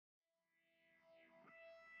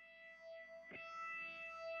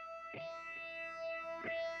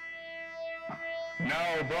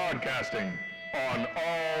Now broadcasting on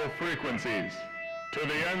all frequencies to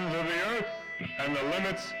the ends of the earth and the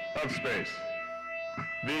limits of space.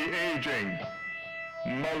 The Aging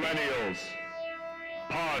Millennials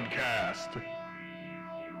Podcast.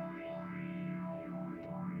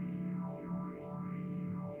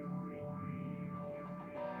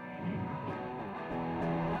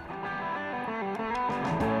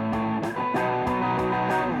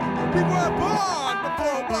 We were born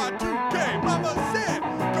before Y2K. Mama said,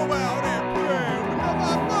 go out and play. We know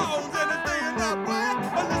my phones and it's staying that way.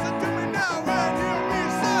 But listen to me now and hear me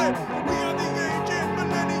say, we are the ancient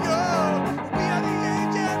millennials. We are the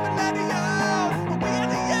ancient millennials. We are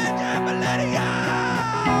the ancient millennials.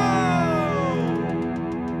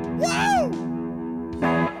 Woo!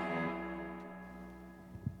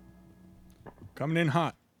 Coming in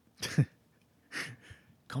hot.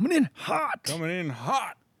 Coming in hot. Coming in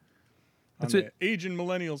hot. On That's the Aging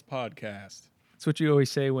Millennials Podcast. That's what you always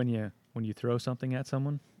say when you throw something at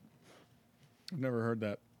someone. I've never heard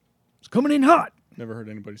that. It's coming in hot. Never heard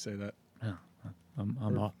anybody say that. Oh,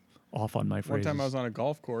 I'm off on my phrases. One time I was on a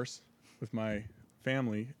golf course with my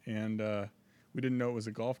family, and we didn't know it was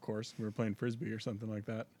a golf course. We were playing Frisbee or something like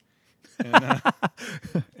that.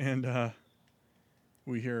 And,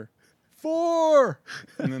 we hear, 4!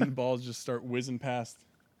 And then the balls just start whizzing past.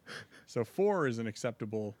 So 4 is an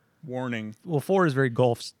acceptable warning. Well, 4 is very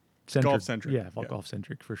golf-centric. Golf-centric. Yeah,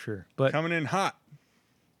 golf-centric for sure. But Coming in hot.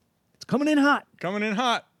 it's coming in hot. Coming in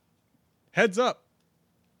hot. Heads up.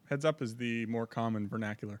 Heads up is the more common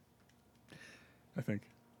vernacular, I think.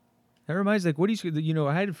 That reminds me,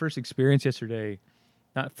 I had a first experience yesterday,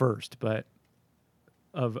 not first, but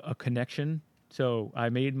of a connection. So I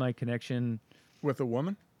made my connection. With a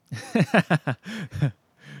woman?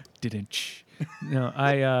 Didn't. No,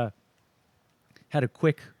 I had a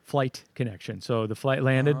quick flight connection. So the flight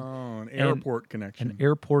landed. Oh, an airport connection. An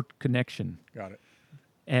airport connection. Got it.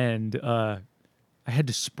 And I had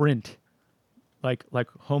to sprint, like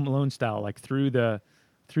Home Alone style, like through the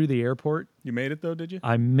airport. You made it, though, did you?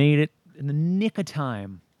 I made it in the nick of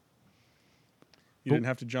time. You didn't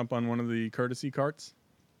have to jump on one of the courtesy carts?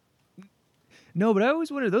 No, but I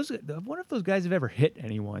always wonder if those guys have ever hit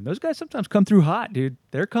anyone. Those guys sometimes come through hot, dude.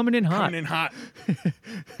 They're coming in hot. Coming in hot.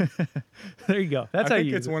 There you go. That's I how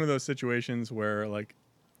think you it's one of those situations where, like,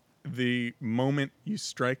 the moment you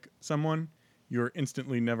strike someone, you're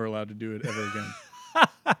instantly never allowed to do it ever again.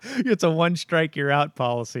 It's a one strike you're out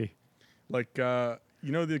policy. Like,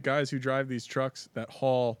 you know the guys who drive these trucks that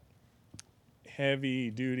haul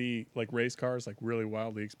heavy duty, like, race cars, like really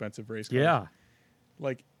wildly expensive race cars? Yeah.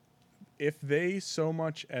 Like, if they so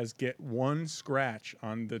much as get one scratch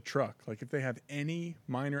on the truck, like if they have any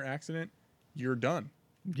minor accident, you're done.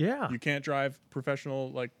 Yeah. You can't drive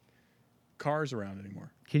professional, like, cars around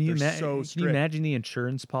anymore. Can you so can you imagine the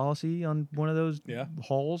insurance policy on one of those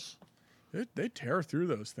hauls? They tear through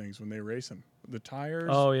those things when they race them. The tires,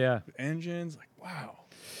 Oh yeah. the engines, like, wow.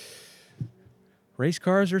 Race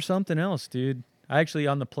cars are something else, dude. I actually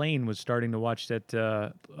on the plane was starting to watch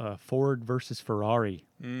that Ford versus Ferrari.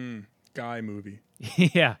 Guy movie.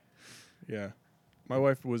 Yeah. Yeah. My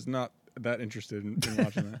wife was not that interested in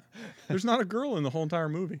watching that. There's not a girl in the whole entire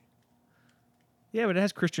movie. Yeah, but it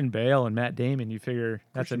has Christian Bale and Matt Damon. You figure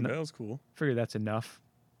that's Christian Bale's cool. Figure that's enough.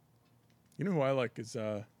 You know who I like is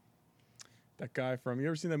that guy from, you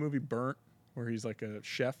ever seen that movie Burnt, where he's like a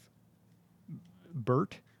chef?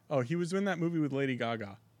 Bert? Oh, he was in that movie with Lady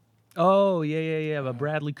Gaga. Oh, yeah. But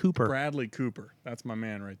Bradley Cooper. Bradley Cooper. That's my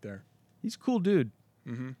man right there. He's a cool dude.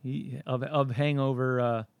 Mm-hmm. He of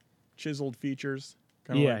Hangover. Chiseled features.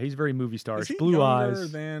 Yeah, he's very movie starish. Is he Blue younger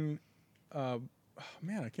eyes. than,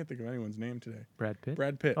 man, I can't think of anyone's name today. Brad Pitt?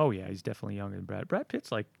 Brad Pitt. Oh, yeah, he's definitely younger than Brad. Brad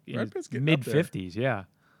Pitt's like Brad Pitt's getting up there. mid-50s, yeah.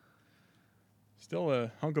 Still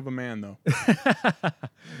a hunk of a man, though.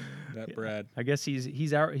 That Brad. I guess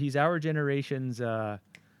he's our generation's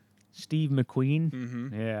Steve McQueen.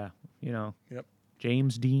 Mm-hmm. Yeah, you know. Yep.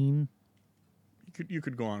 James Dean. You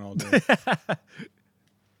could go on all day.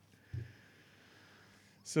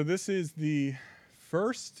 So this is the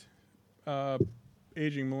first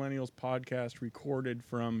Aging Millennials podcast recorded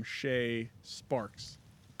from Chez Sparks.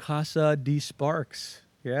 Casa de Sparks.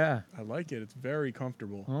 Yeah. I like it. It's very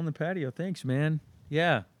comfortable. On the patio. Thanks, man.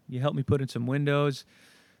 Yeah. You helped me put in some windows.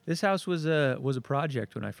 This house was a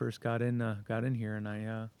project when I first got in here,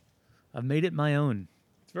 and I've made it my own.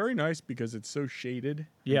 It's very nice because it's so shaded.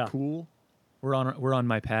 Yeah. And cool. We're on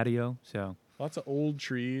my patio, so lots of old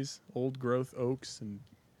trees, old growth oaks, and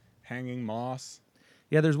hanging moss.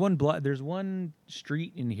 Yeah, there's one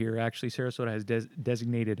street in here actually. Sarasota has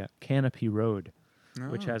designated a canopy road,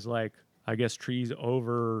 which has like I guess, trees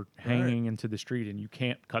overhanging into the street, and you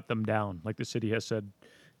can't cut them down. Like the city has said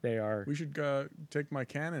they are. We should take my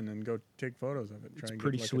Canon and go take photos of it. Try It's and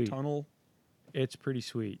pretty get like sweet. a tunnel. It's pretty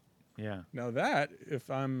sweet. Yeah. Now that, if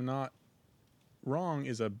I'm not wrong,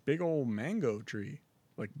 is a big old mango tree.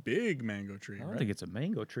 Like big mango tree, I don't right? think it's a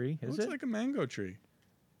mango tree, It is looks it? like a mango tree.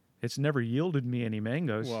 It's never yielded me any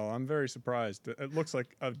mangoes. Well, I'm very surprised. It looks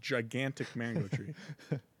like a gigantic mango tree.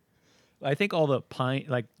 I think all the pine,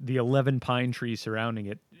 like the 11 pine trees surrounding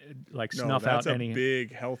it, like No, snuff that's out a any.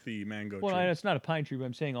 big, healthy mango Well, tree. it's not a pine tree, but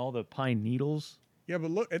I'm saying all the pine needles. Yeah,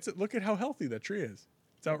 but look at how healthy that tree is.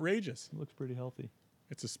 It's outrageous. It looks pretty healthy.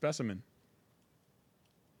 It's a specimen.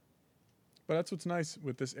 But that's what's nice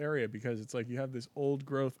with this area, because it's like you have this old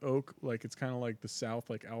growth oak, like it's kind of like the South,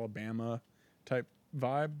 like Alabama type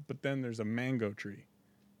vibe, but then there's a mango tree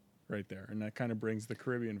right there, and that kind of brings the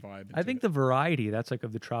Caribbean vibe into I think it. the variety, that's like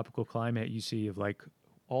of the tropical climate you see of like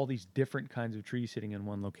all these different kinds of trees sitting in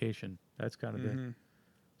one location. That's kind of Mhm.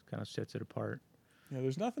 kind of sets it apart. Yeah,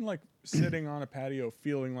 there's nothing like sitting on a patio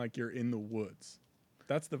feeling like you're in the woods.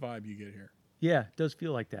 That's the vibe you get here. Yeah, it does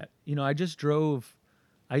feel like that. You know, I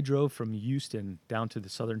drove from Houston down to the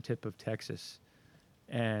southern tip of Texas,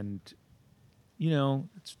 and you know,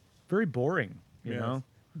 it's very boring, you Yeah, know.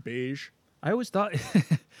 beige. I always thought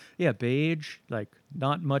yeah, beige, like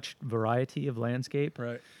not much variety of landscape.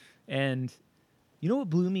 Right. And you know what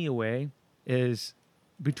blew me away is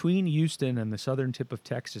between Houston and the southern tip of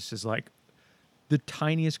Texas is like the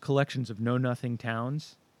tiniest collections of know-nothing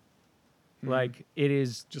towns. Like it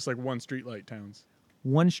is Just like one streetlight towns.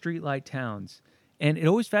 one streetlight towns. And it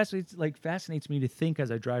always fascinates me to think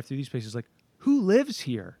as I drive through these places, like, who lives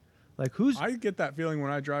here? Like, who's... I get that feeling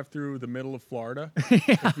when I drive through the middle of Florida.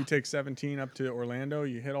 If you take 17 up to Orlando,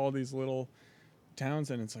 you hit all these little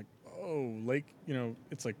towns, and it's like, oh, lake, you know,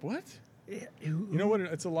 it's like, what? You know what?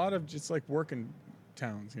 It's a lot of just like working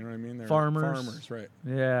towns, you know what I mean? They're Farmers. right.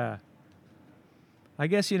 Yeah. I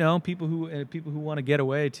guess, you know, people who want to get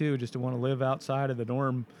away, too, just to want to live outside of the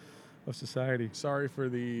norm of society. Sorry for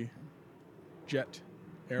the jet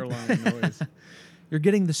airline noise. You're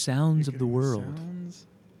getting the sounds of the Getting world. Sounds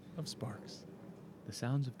of sparks. The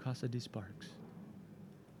sounds of Casa de Sparks.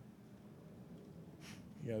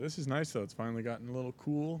 Yeah, this is nice, though. It's finally gotten a little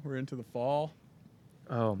cool. We're into the fall.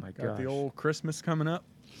 Oh, my Got gosh. the old Christmas coming up.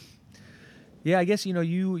 Yeah, I guess, you know,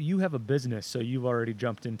 you have a business, so you've already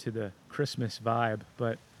jumped into the Christmas vibe.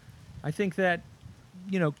 But I think that,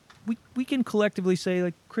 you know, we can collectively say,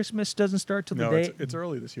 like, Christmas doesn't start till the No, day it's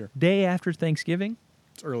early this year. day after Thanksgiving.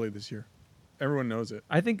 It's early this year. Everyone knows it.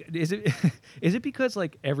 I think, is it because,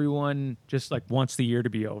 like, everyone just, like, wants the year to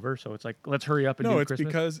be over? So it's like, let's hurry up and do No, it's Christmas?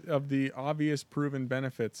 because of the obvious proven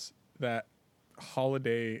benefits that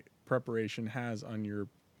holiday preparation has on your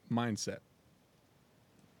mindset.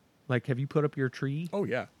 Like, have you put up your tree Oh,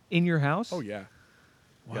 yeah. in your house? Oh, yeah.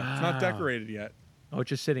 Wow. Yeah, it's not decorated yet. Oh, it's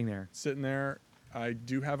just sitting there. It's sitting there. I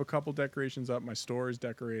do have a couple decorations up. My store is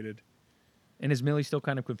decorated. And is Millie still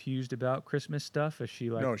kind of confused about Christmas stuff? Is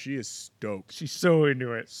she like... No, she is stoked. She's so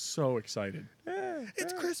into it. So excited.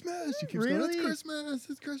 It's Christmas. She keeps Really? going, it's Christmas.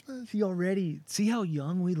 It's Christmas. She already... See how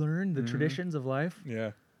young we learn the traditions of life?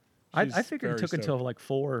 Yeah. I She's figured it very took stoked. until like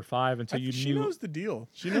 4 or 5 until you She knew... knows the deal.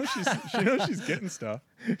 She knows she's getting stuff.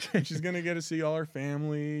 And she's gonna get to see all her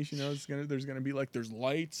family. She knows there's gonna be like there's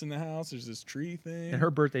lights in the house. There's this tree thing. And her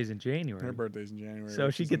birthday's in January. Her birthday's in January. So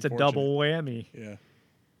which she is gets a unfortunate. double whammy. Yeah.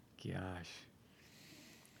 Gosh.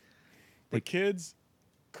 The kids,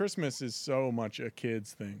 Christmas is so much a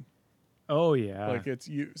kids thing. Oh, yeah. Like it's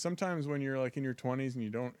you. Sometimes when you're like in your 20s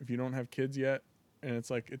and if you don't have kids yet, and it's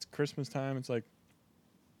like it's Christmas time, it's like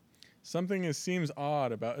something seems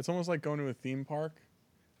odd about. It's almost like going to a theme park.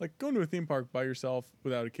 Like going to a theme park by yourself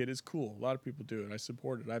without a kid is cool. A lot of people do it. I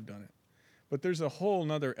support it. I've done it. But there's a whole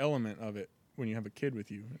nother element of it when you have a kid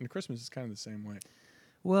with you, and Christmas is kind of the same way.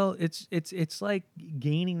 Well, it's like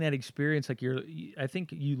gaining that experience. Like I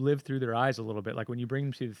think you live through their eyes a little bit. Like when you bring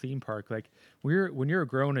them to the theme park, like when you're a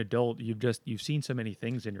grown adult, you've seen so many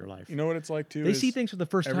things in your life. You know what it's like too? They is see things for the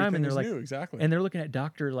first time, and everything they're is like, new, exactly. and they're looking at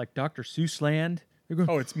Dr. Seuss land. They're going,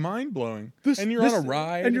 Oh, it's mind blowing. This- And you're this- on a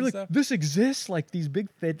ride, and you're like, stuff. this exists. Like these big,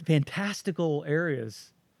 fantastical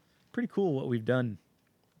areas. Pretty cool what we've done.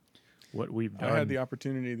 I had the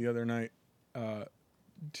opportunity the other night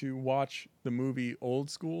to watch the movie Old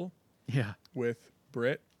School yeah with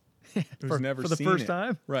Britt, who's never for the seen first it.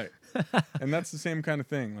 time. Right. And that's the same kind of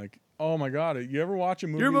thing. Like, oh my God, you ever watch a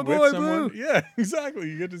movie You're my with boy, someone? Blue. Yeah, exactly.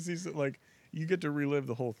 You get to see you get to relive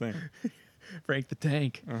the whole thing. Frank the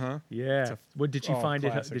Tank. Uh-huh. Yeah. What did she find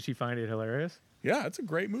it? classic. Did she find it hilarious? Yeah, it's a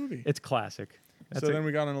great movie. It's classic. So then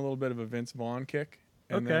we got on a little bit of a Vince Vaughn kick,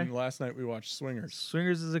 And then last night we watched Swingers.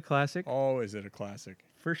 Swingers is a classic. Oh, is it a classic?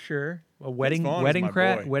 For sure. Vaughn is my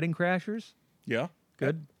boy. Wedding Crashers. Yeah.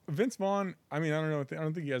 Good. Vince Vaughn, I mean, I don't know. I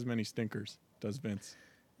don't think he has many stinkers, does Vince?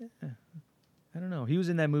 I don't know. He was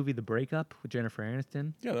in that movie The Breakup with Jennifer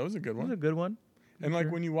Aniston. Yeah, that was a good That one. was a good one. And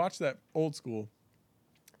like when you watch that old school,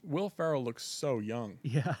 Will Ferrell looks so young.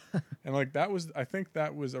 Yeah. And like I think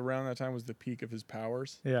that was around that time was the peak of his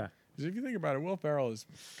powers. Yeah. Because if you think about it, Will Ferrell is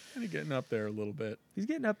kind of getting up there a little bit. He's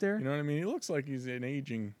getting up there. You know what I mean? He looks like he's an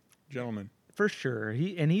aging gentleman. For sure.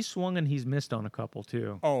 He's swung and he's missed on a couple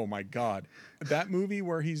too. Oh my God. That movie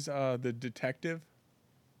where he's the detective.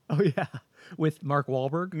 Oh yeah. With Mark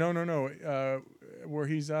Wahlberg? No. Where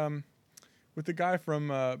he's with the guy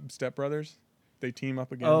from Step Brothers. They team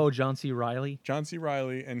up again. Oh, John C. Reilly. John C.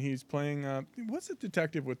 Reilly, and he's playing what's the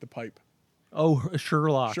detective with the pipe? Oh,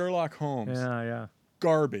 Sherlock. Sherlock Holmes. Yeah.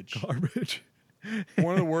 Garbage.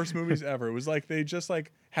 One of the worst movies ever. It was like they just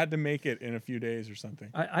like had to make it in a few days or something.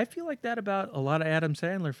 I feel like that about a lot of Adam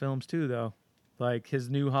Sandler films too, though. Like his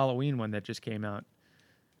new Halloween one that just came out.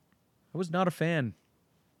 I was not a fan.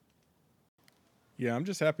 Yeah, I'm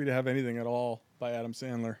just happy to have anything at all by Adam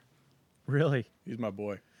Sandler. Really? He's my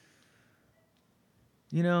boy.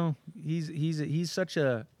 You know, he's such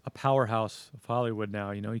a powerhouse of Hollywood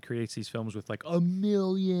now. You know, he creates these films with like 1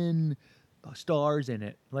 million stars in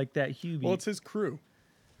it, like that Hubie. Well, it's his crew.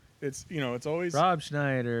 It's it's always Rob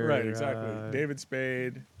Schneider, right? Exactly. David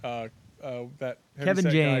Spade, that Kevin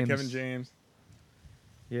James. Kevin James.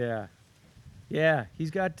 Yeah.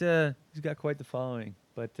 He's got quite the following,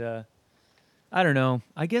 but I don't know.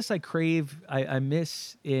 I guess I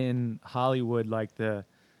miss in Hollywood like the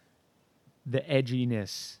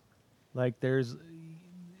edginess, like there's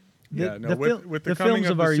with the coming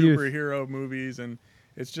of the superhero movies, and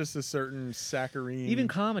it's just a certain saccharine. Even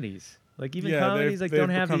comedies, like comedies, like don't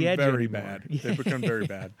have the edge very anymore. Bad. They've become very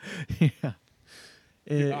bad.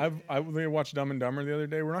 Yeah. I watched Dumb and Dumber the other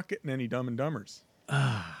day. We're not getting any Dumb and Dumbers.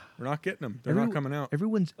 We're not getting them. They're not coming out.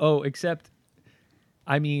 Except,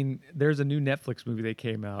 I mean, there's a new Netflix movie that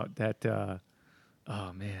came out that.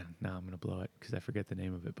 Oh man, now I'm gonna blow it because I forget the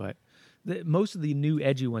name of it. But most of the new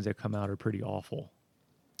edgy ones that come out are pretty awful.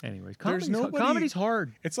 Anyways, comedy's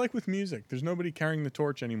hard. It's like with music. There's nobody carrying the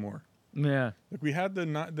torch anymore. Yeah. Like we had the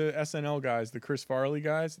SNL guys, the Chris Farley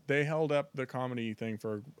guys. They held up the comedy thing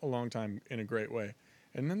for a long time in a great way.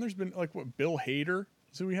 And then there's been like Bill Hader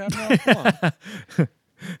is who we have now. Come on.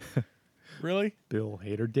 Really? Bill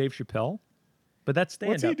Hader, Dave Chappelle. But that's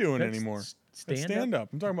stand-up. What's he doing anymore? Stand-up?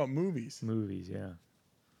 I'm talking about movies. Movies, yeah.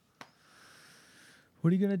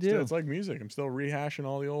 What are you going to do? It's like music. I'm still rehashing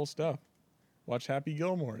all the old stuff. Watch Happy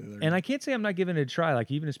Gilmore. And I can't say I'm not giving it a try. Like,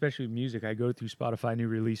 even especially with music, I go through Spotify new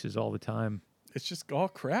releases all the time. It's just all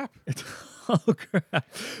crap. It's all crap.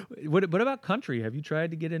 What about country? Have you tried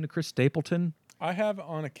to get into Chris Stapleton? I have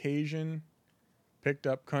on occasion picked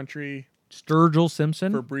up country. Sturgill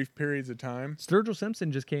Simpson? For brief periods of time. Sturgill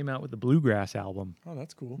Simpson just came out with a bluegrass album. Oh,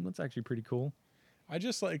 that's cool. That's actually pretty cool. I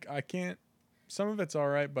can't, some of it's all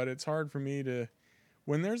right, but it's hard for me to,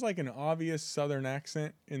 when there's like an obvious Southern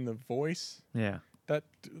accent in the voice, that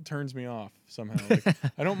turns me off somehow. Like,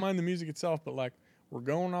 I don't mind the music itself, but like, we're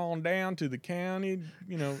going on down to the county,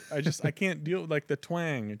 I can't deal with like the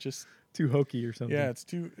twang. It's just too hokey or something. Yeah,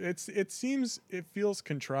 it feels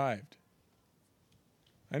contrived.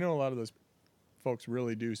 I know a lot of those folks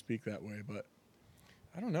really do speak that way, but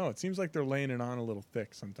I don't know. It seems like they're laying it on a little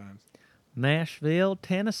thick sometimes. Nashville,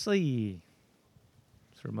 Tennessee.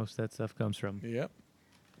 That's where most of that stuff comes from. Yep.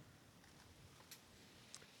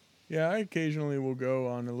 Yeah, I occasionally will go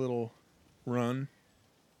on a little run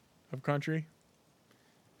of country.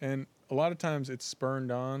 And a lot of times it's spurned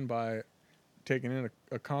on by taking in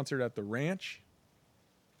a concert at the Ranch.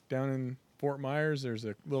 Down in Fort Myers, there's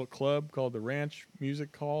a little club called the Ranch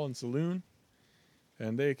Music Hall and Saloon.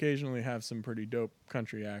 And they occasionally have some pretty dope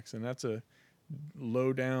country acts. And that's a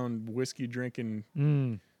low-down,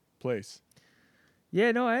 whiskey-drinking place.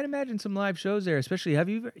 Yeah, no, I'd imagine some live shows there. Especially,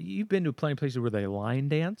 you've been to plenty of places where they line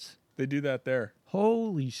dance? They do that there.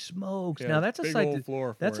 Holy smokes! Yeah, now that's a sight.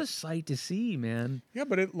 That's a sight to see, man. Yeah,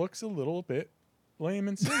 but it looks a little bit lame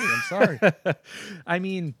and silly. I'm sorry. I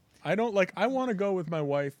mean, I don't like. I want to go with my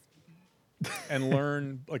wife and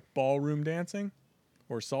learn like ballroom dancing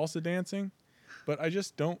or salsa dancing, but I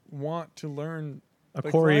just don't want to learn a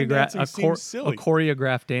choreographed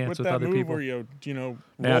dance with that other move people. Where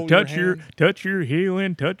now touch your heel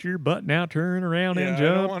and touch your butt. Now turn around and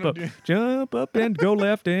jump up and go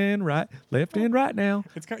left and right now.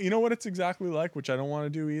 It's kind of, you know what it's exactly like, which I don't want to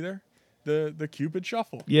do either. The Cupid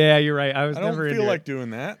shuffle. Yeah, you're right. I don't feel like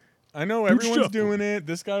doing that. I know everyone's doing it.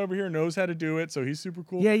 This guy over here knows how to do it, so he's super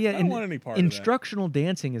cool. Yeah, yeah. I don't want any part of that. Instructional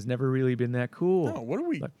dancing has never really been that cool. No, what are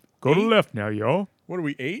we? Like, go to the 8? left now, y'all. What are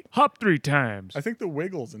we, 8? Hop 3 times. I think the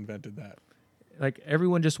Wiggles invented that. Like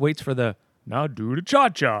everyone just waits for the now do the cha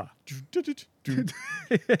cha.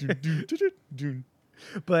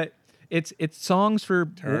 But it's songs for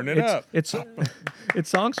Turn it up. It's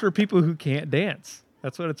songs for people who can't dance.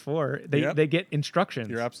 That's what it's for. They get instructions.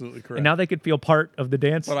 You're absolutely correct. And now they could feel part of the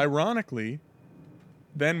dance. But ironically,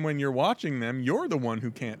 then when you're watching them, you're the one who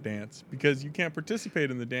can't dance because you can't participate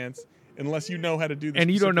in the dance unless you know how to do the and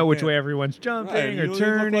you don't know which dance. way everyone's jumping Right, or you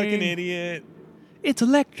turning. look like an idiot. It's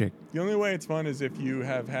electric. The only way it's fun is if you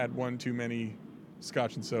have had one too many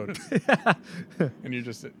scotch and sodas. And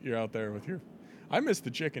you're out there with your... I miss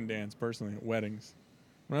the chicken dance, personally, at weddings.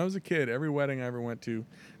 When I was a kid, every wedding I ever went to...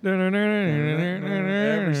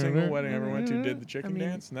 every single wedding I ever went to did the chicken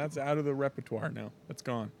dance, and that's out of the repertoire now. That's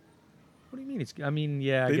gone. What do you mean?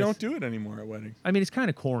 Yeah, They don't do it anymore at weddings. I mean, it's kind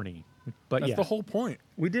of corny. But That's the whole point.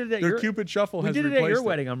 We did it at Their your... Cupid Shuffle We has did it replaced at your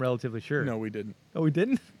wedding, I'm relatively sure. No, we didn't. Oh, we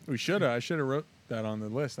didn't? We should have. I should have wrote that on the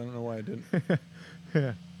list. I don't know why I didn't.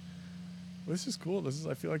 Yeah. This is cool.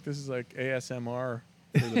 I feel like this is like ASMR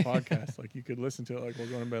for the podcast. Like you could listen to it like we're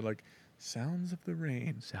going to bed, like sounds of the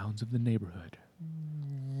rain. Sounds of the neighborhood.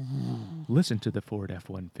 Listen to the Ford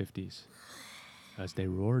F-150s as they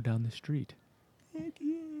roar down the street. Heck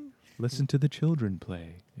yeah. Listen to the children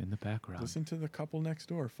play in the background. Listen to the couple next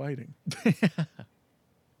door fighting.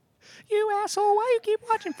 You asshole, why you keep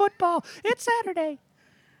watching football? It's Saturday.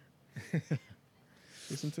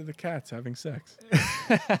 Listen to the cats having sex.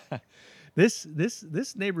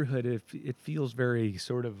 This neighborhood, it feels very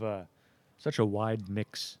sort of such a wide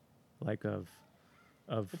mix, like of.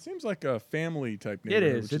 It seems like a family type It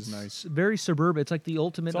neighborhood, is. which It's is nice. very suburban. It's like the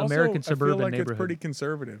ultimate It's also, American suburban I feel like neighborhood. it's pretty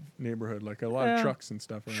conservative neighborhood, like a lot of trucks and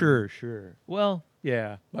stuff. Around. Sure. Well,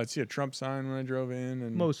 yeah. I'd see a Trump sign when I drove in,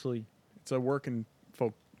 and Mostly it's a working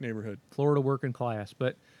folk neighborhood. Florida working class,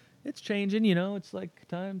 but it's changing. It's like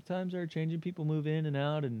times are changing. People move in and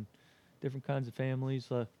out, and different kinds of families.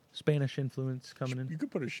 Spanish influence coming in. You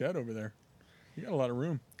could put a shed over there. You got a lot of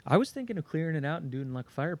room. I was thinking of clearing it out and doing like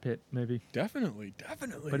a fire pit, maybe. Definitely.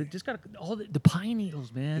 But it just got all the pine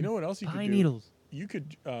needles, man. You know what else you could do? Pine needles. You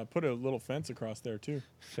could put a little fence across there too.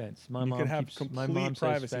 Fence. You could have complete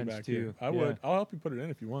privacy back too. I would. I'll help you put it in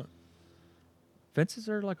if you want. Fences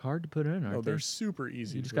are like hard to put in, aren't they're they? super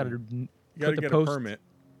easy. You just got to. You got to get a permit.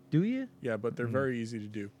 Do you? Yeah, but they're very easy to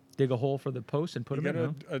do. Dig a hole for the post and put You them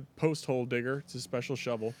in. get a post hole digger. It's a special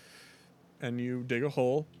shovel, and you dig a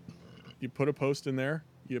hole. You put a post in there.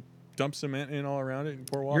 You dump cement in all around it and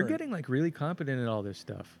pour water. You're getting like really competent at all this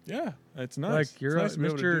stuff. Yeah, it's nice. Like you're it's nice to be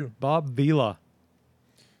able to Mr. do. Bob Vila.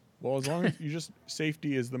 Well, as long as you just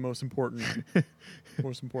safety is the most important thing.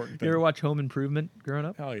 You ever watch Home Improvement growing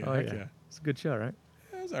up? Hell yeah, Oh, heck yeah. It's a good show, right?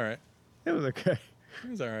 It was all right. It was okay. It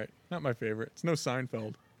was all right. Not my favorite. It's no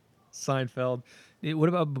Seinfeld. Seinfeld. What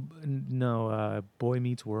about Boy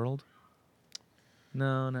Meets World?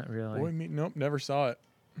 No, not really. Nope, never saw it.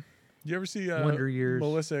 You ever see Wonder Years.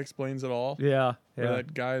 Melissa Explains It All? Yeah. Where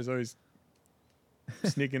that guy is always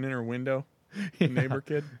sneaking in her window, the neighbor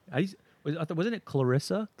kid. Wasn't it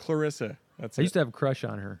Clarissa? Clarissa. That's I used to have a crush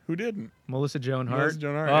on her. Who didn't? Melissa Joan Hart. Melissa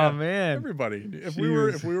Joan Hart. Oh yeah. man. Everybody. If we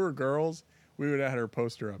were girls, we would have had her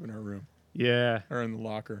poster up in our room. Yeah. Or in the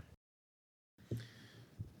locker.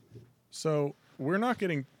 So we're not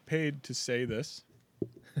getting paid to say this.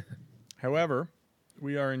 However,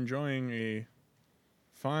 we are enjoying a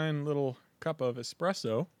fine little cup of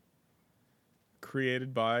espresso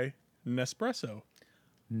created by Nespresso.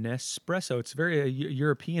 Nespresso. It's very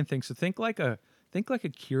European thing. So think like a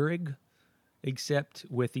Keurig, except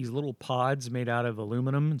with these little pods made out of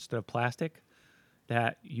aluminum instead of plastic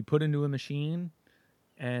that you put into a machine,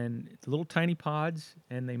 and it's little tiny pods,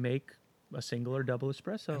 and they make a single or double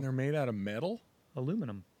espresso. And they're made out of metal?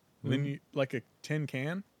 Aluminum. And then you like a tin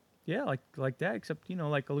can? Yeah, like that, except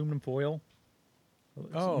like aluminum foil.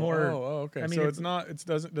 It's okay. I mean, so it's not.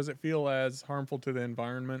 Does it feel as harmful to the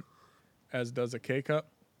environment as does a K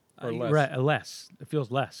cup, or less? Right, less. It feels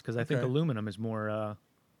less because I think Okay. aluminum is more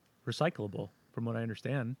recyclable, from what I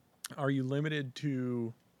understand. Are you limited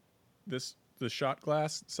to the shot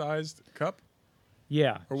glass sized cup,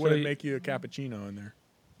 Yeah. or would it make you a cappuccino in there?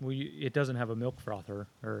 Well, it doesn't have a milk frother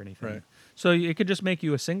or anything. Right. So it could just make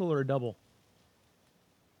you a single or a double.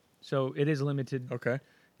 So it is limited. Okay.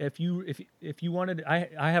 If you wanted,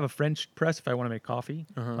 I have a French press if I want to make coffee,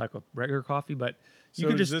 like a regular coffee, but you So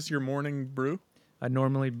could is just this your morning brew?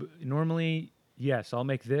 normally yes, I'll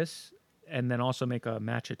make this and then also make a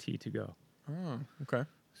matcha tea to go. Oh, okay.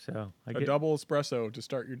 So I A get double espresso to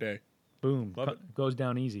start your day. boom, Love it. goes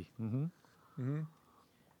down easy. Probably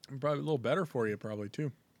a little better for you, probably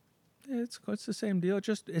too. It's the same deal.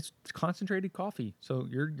 It's concentrated coffee. So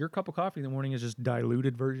your cup of coffee in the morning is just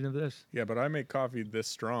diluted version of this. Yeah, but I make coffee this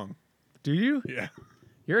strong. Do you? Yeah,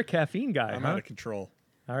 You're a caffeine guy, I'm huh? out of control.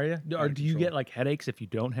 Are you? Or of do you control. get like headaches if you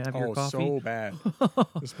don't have your Oh, coffee? so bad.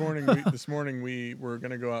 This morning we were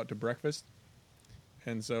gonna go out to breakfast,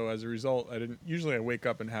 and so as a result, I wake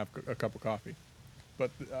up and have a cup of coffee,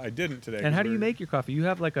 but I didn't today. And how do you make your coffee? You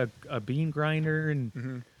have like a bean grinder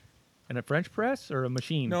and a French press or a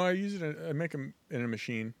machine? No, I use it. I make them in a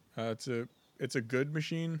machine. It's a good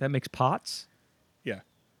machine. That makes pots. Yeah,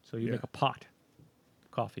 So you Yeah. make a pot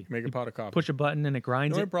of coffee. make a pot of coffee. Push a button and it The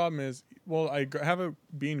grinds only it. problem is, well, I have a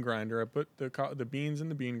bean grinder. I put the beans in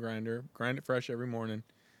the bean grinder, grind it fresh every morning,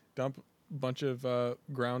 dump a bunch of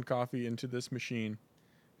ground coffee into this machine,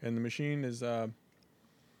 and the machine is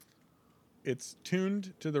it's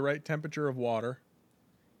tuned to the right temperature of water,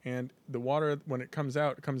 and the water when it comes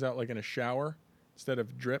out like in a shower instead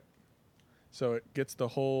of drip, so it gets the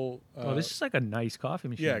whole. Oh, this is like a nice coffee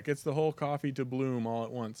machine. Yeah, it gets the whole coffee to bloom all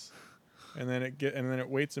at once, and then it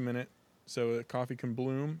waits a minute so the coffee can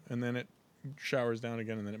bloom, and then it showers down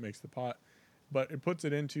again, and then it makes the pot. But it puts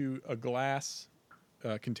it into a glass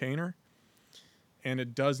container, and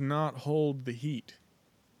it does not hold the heat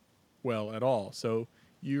well at all. So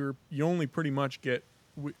you only pretty much get.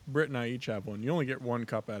 Britt and I each have one. You only get one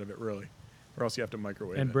cup out of it, really, or else you have to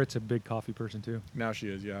microwave And it. Britt's a big coffee person too. Now she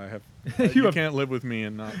is. Yeah, I have. You can't live with me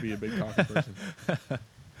and not be a big coffee person.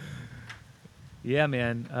 Yeah,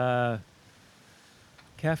 man.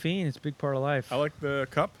 Caffeine, it's a big part of life. I like the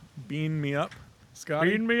cup. Bean me up,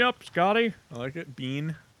 Scotty. Bean me up, Scotty. I like it.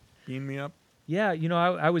 Bean me up. Yeah,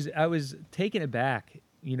 I was taken aback,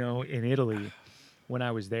 in Italy when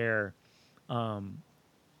I was there.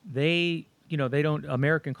 They don't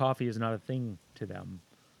American coffee is not a thing to them.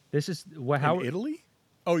 This is how In Italy?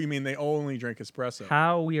 Oh, you mean they only drink espresso?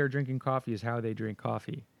 how we are drinking coffee is how they drink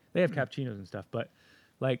coffee. They have cappuccinos and stuff, but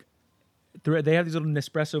like they have these little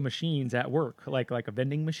Nespresso machines at work, like a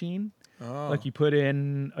vending machine. Oh. Like you put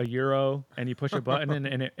in €1 and you push a button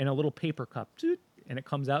and a little paper cup, and it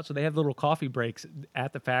comes out. So they have little coffee breaks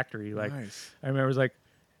at the factory. Like Nice. I remember it was like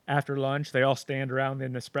after lunch, they all stand around the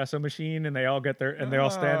Nespresso machine and they all get there and they all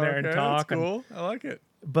stand there and okay, talk. That's cool. I like it.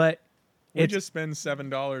 But We it's just spend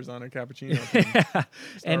 $7 on a cappuccino from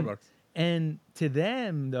Starbucks. and to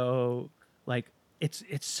them though, like it's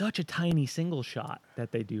such a tiny single shot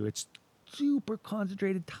that they do. It's super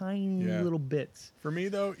concentrated, tiny Yeah. little bits. For me,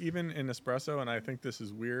 though, even in espresso, and I think this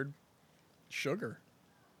is weird, sugar.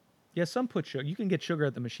 Yeah, some put sugar. You can get sugar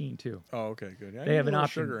at the machine too. Oh, okay, good. Yeah, They you have need an a little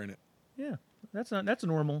option. sugar in it. Yeah, that's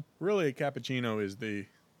normal. Really, a cappuccino is the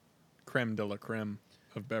creme de la creme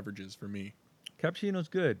of beverages for me. Cappuccino's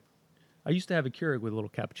good. I used to have a Keurig with a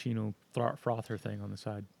little cappuccino frother thing on the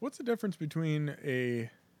side. What's the difference between a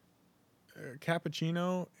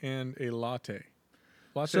cappuccino and a latte?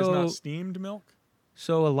 Latte is So- not steamed milk?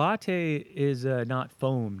 So a latte is not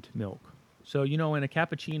foamed milk. So in a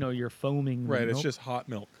cappuccino you're foaming the Right, it's milk, just hot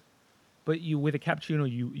milk. but with a cappuccino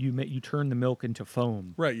you turn the milk into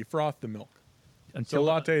foam. Right, you froth the milk. So Until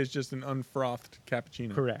latte is just an unfrothed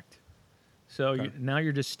cappuccino. correct. So Okay. now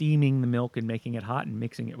you're just steaming the milk and making it hot and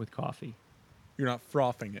mixing it with coffee. You're not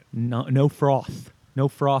frothing it. No froth. No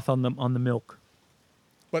froth on the milk.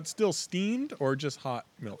 But still steamed or just hot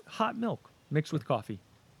milk? Hot milk mixed with coffee.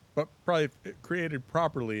 But probably if created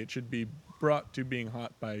properly, it should be brought to being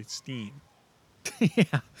hot by steam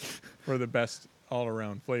Yeah. for the best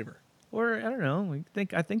all-around flavor. Or I don't know.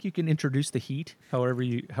 I think you can introduce the heat however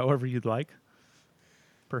you'd like.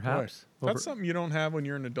 Perhaps. Boy, that's something you don't have when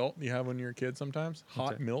you're an adult. You have when you're a kid sometimes.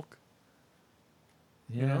 Hot that? milk.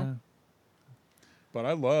 Yeah. you know? But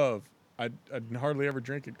I'd hardly ever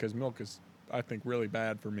drink it because milk is, I think, really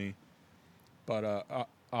bad for me. But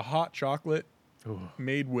a hot chocolate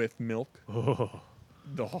made with milk, Oh.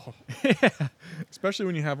 especially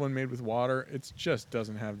when you have one made with water, it just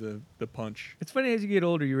doesn't have the punch. It's funny as you get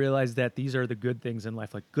older, you realize that these are the good things in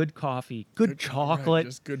life, like good coffee, good Right, chocolate,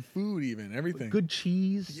 just good food, even everything. good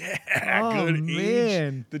cheese. Yeah, Oh, good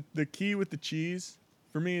man. age. The key with the cheese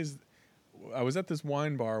for me is, I was at this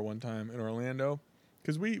wine bar one time in Orlando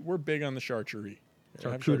because we're big on the charcuterie. I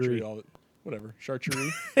have Charcuterie. Whatever,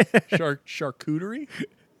 charcuterie, charcuterie.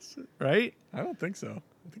 Right? I don't think so.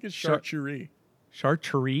 I think it's Char- charcuterie.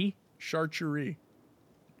 Charcuterie. Charcuterie.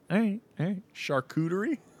 All right.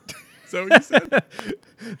 Charcuterie? Is that what you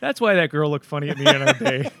said? That's why that girl looked funny at me the other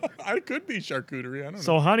day. I could be charcuterie. I don't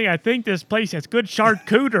So, honey, I think this place has good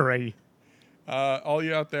charcuterie. know. All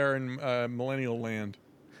you out there in millennial land,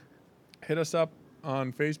 hit us up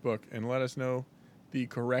on Facebook and let us know the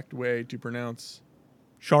correct way to pronounce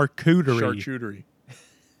Charcuterie.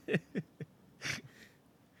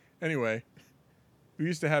 Anyway, we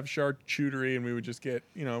used to have charcuterie, and we would just get,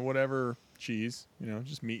 whatever cheese,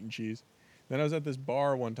 just meat and cheese. Then I was at this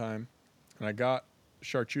bar one time, and I got a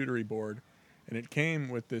charcuterie board, and it came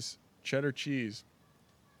with this cheddar cheese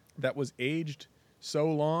that was aged so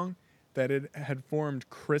long that it had formed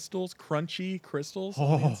crystals, crunchy crystals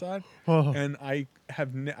on the inside. And I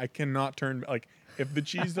cannot turn, like, if the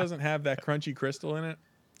cheese doesn't have that crunchy crystal in it,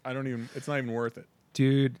 it's not even worth it.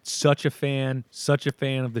 Dude, such a fan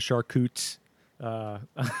of the charcutes. So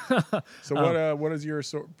what is your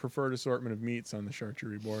preferred assortment of meats on the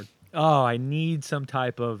charcuterie board? Oh, I need some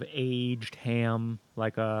type of aged ham,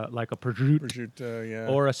 like a prosciutto, yeah,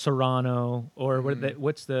 or a serrano, or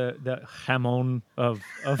what's the jamon of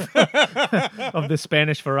of the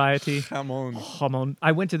Spanish variety? Jamon.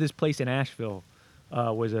 I went to this place in Asheville,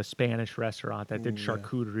 was a Spanish restaurant that did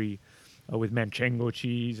charcuterie with manchego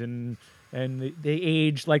cheese and they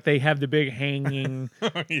age like they have the big hanging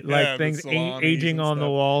like things aging on the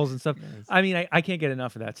walls and stuff. Nice. I mean, I can't get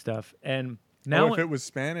enough of that stuff. And now, if it was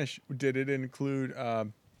Spanish, did it include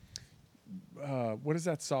what is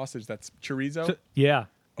that sausage? That's chorizo. Yeah,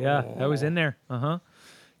 that was in there.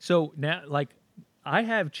 So now, like, I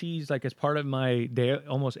have cheese like as part of my day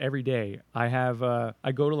almost every day. I have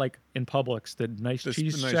I go to, like, in Publix, the nice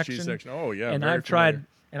cheese section. Oh yeah, and I've tried.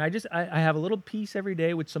 And I have a little piece every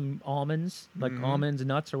day with some almonds, like almonds,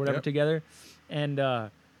 nuts, or whatever together. And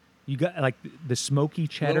you got, like, the smoky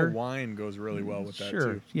cheddar. A little wine goes really well with that,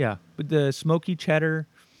 too. Yeah. But the smoky cheddar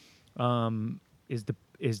is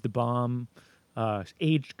the bomb.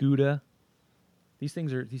 Aged Gouda. These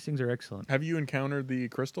things are excellent. Have you encountered the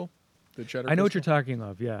crystal? The cheddar I know crystal? what you're talking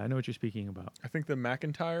of. Yeah, I know what you're speaking about. I think the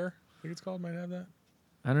McIntyre, I think it's called, might have that.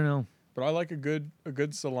 I don't know. But I like a good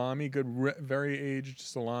salami, very aged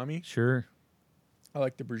salami. Sure. I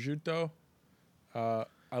like the prosciutto. I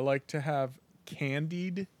like to have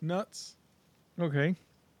candied nuts. Okay.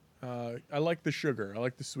 I like the sugar. I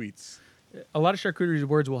like the sweets. A lot of charcuterie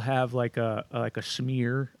boards will have like a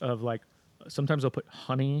smear of, like, sometimes they'll put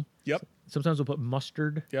honey. Yep. Sometimes they'll put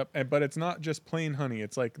mustard. Yep. But it's not just plain honey.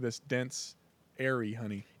 It's like this dense, airy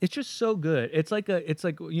honey. It's just so good. It's like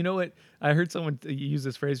you know what? I heard someone use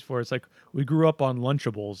this phrase before. It's like, we grew up on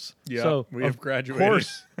Lunchables. Yeah, so we have graduated. Of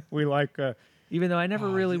course, we like. Even though I never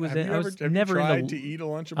really was in. Have you tried to eat a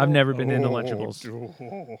Lunchable? I've never been into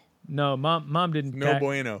Lunchables. No, mom didn't. No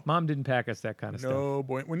bueno. Mom didn't pack us that kind of stuff. No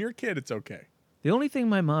bueno. When you're a kid, it's okay. The only thing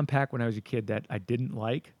my mom packed when I was a kid that I didn't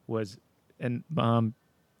like was, and Mom,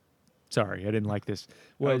 sorry, I didn't like this.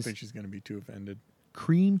 I don't think she's going to be too offended.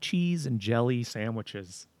 Cream cheese and jelly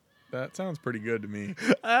sandwiches. That sounds pretty good to me.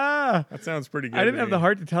 That sounds pretty good. I didn't have the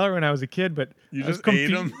heart to tell her when I was a kid, but you just ate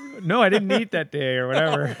them. No, I didn't eat that day or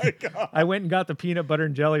whatever. Oh my God. I went and got the peanut butter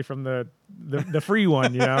and jelly from the free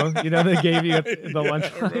one. You know, they gave you the lunch.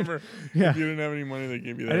 I remember. Yeah. If you didn't have any money, they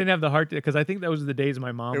gave you that. I didn't have the heart to, because I think those were the days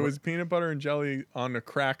my mom. It was peanut butter and jelly on a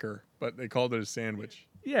cracker, but they called it a sandwich.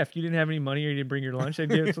 Yeah, if you didn't have any money or you didn't bring your lunch, they'd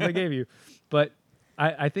give it, so they gave you. But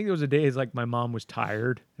I think there was a day like my mom was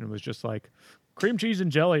tired and was just like, cream cheese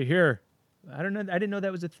and jelly here. I don't know. I didn't know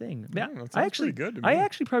that was a thing. Yeah, that sounds pretty good to me. I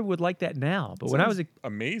actually probably would like that now, but when I was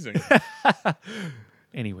amazing.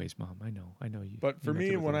 Anyways, Mom, I know you. But for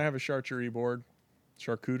me, when I have a charcuterie board,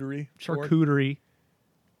 charcuterie.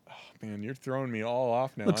 Oh man, you're throwing me all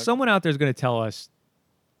off now. Look, someone out there is going to tell us.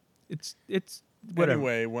 It's whatever.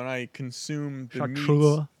 Anyway, when I consume the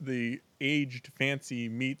meats, the aged fancy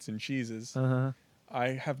meats and cheeses,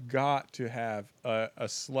 I have got to have a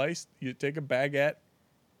slice. You take a baguette,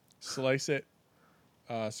 slice it,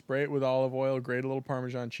 spray it with olive oil, grate a little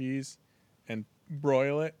Parmesan cheese, and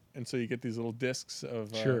broil it. And so you get these little discs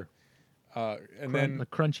of and then the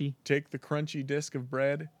crunchy. Take the crunchy disc of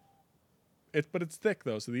bread. But it's thick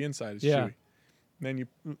though, so the inside is chewy. And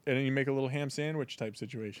then you make a little ham sandwich type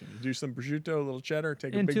situation. You do some prosciutto, a little cheddar,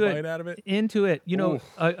 take a big bite out of it. Into it, you know,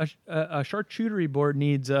 a charcuterie board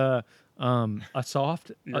needs a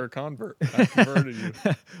soft. You're a convert. I converted you.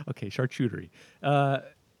 Okay, charcuterie.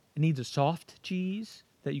 It needs a soft cheese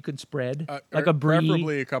that you can spread, like a brie.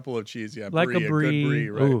 Preferably a couple of cheese, yeah. Like brie, a brie. A good brie,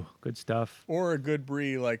 right? Ooh, good stuff. Or a good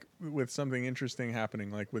brie, like with something interesting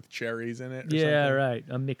happening, like with cherries in it. Or yeah, something. Right.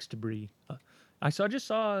 A mixed brie. I just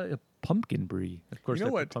saw a pumpkin brie. Of course, you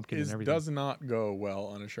know what pumpkin and everything. Does not go well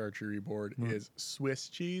on a charcuterie board is Swiss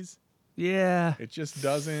cheese. Yeah. It just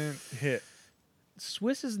doesn't hit.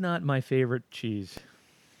 Swiss is not my favorite cheese.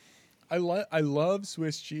 I love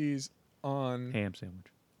Swiss cheese on ham sandwich.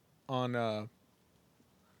 On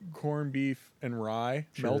corned beef and rye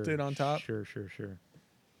melted on top. Sure.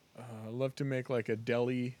 I love to make like a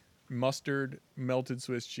deli mustard, melted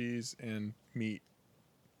Swiss cheese, and meat.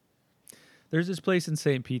 There's this place in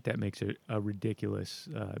St. Pete that makes a ridiculous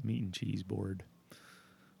meat and cheese board,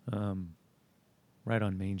 right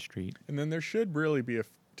on Main Street. And then there should really be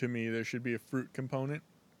there should be a fruit component.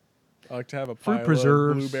 I like to have a Fruit pile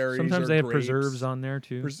preserves. of blueberries. Sometimes or they have grapes. preserves on there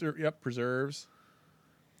too. Preserves.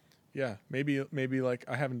 Yeah, maybe like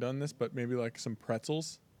I haven't done this, but maybe like some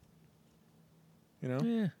pretzels. You know?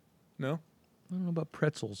 Yeah, No? I don't know about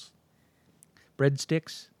pretzels.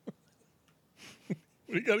 Breadsticks.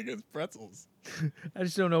 What do you got against pretzels? I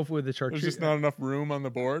just don't know if with the There's charcuterie. just not enough room on the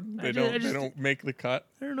board. They don't make the cut.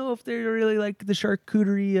 I don't know if they're really like the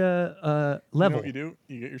charcuterie level. You know what you do?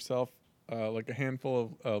 You get yourself like a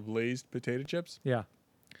handful of Lay's potato chips, Yeah.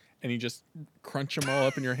 and you just crunch them all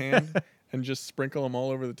up in your hand and just sprinkle them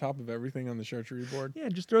all over the top of everything on the charcuterie board. Yeah,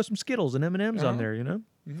 just throw some Skittles and M&Ms on there, you know?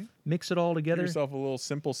 Mhm. Mix it all Get together. yourself a little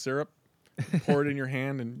simple syrup, pour it in your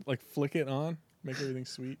hand, and like flick it on. Make everything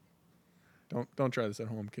sweet. Don't try this at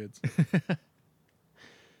home, kids.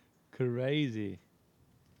 Crazy.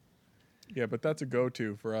 Yeah, but that's a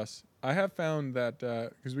go-to for us. I have found that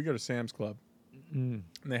because we go to Sam's Club, and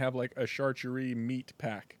they have like a charcuterie meat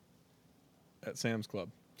pack at Sam's Club.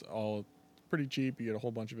 It's all pretty cheap. You get a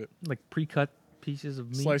whole bunch of it. Like pre-cut pieces of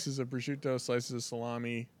meat. Slices of prosciutto, slices of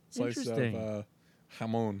salami, slices of Interesting.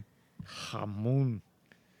 jamon. Jamon.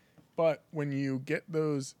 But when you get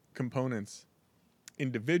those components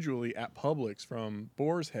individually at Publix from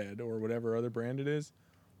Boar's Head or whatever other brand it is,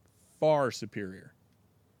 far superior.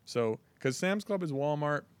 So, because Sam's Club is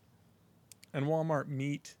Walmart, and Walmart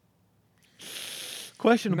meat,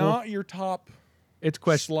 Questionable. not your top It's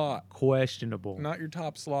slot, questionable. not your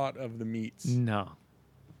top slot of the meats. No.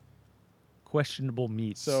 Questionable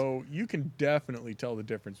meats. So you can definitely tell the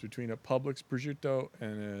difference between a Publix prosciutto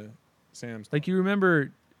and a Sam's Club. like you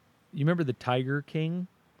remember the Tiger King?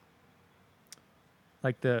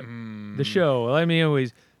 Like the show. I mean,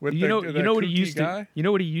 always. With you the know what he kooky used guy? to. You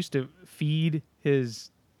know what he used to feed his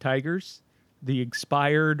tigers? The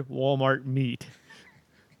expired Walmart meat.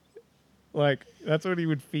 Like that's what he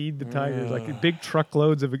would feed the tigers, like big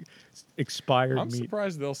truckloads of expired I'm meat.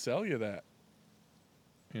 surprised they'll sell you that.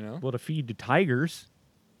 You know? Well, to feed to tigers.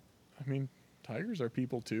 I mean, tigers are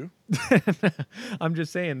people too. I'm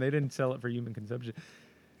just saying they didn't sell it for human consumption.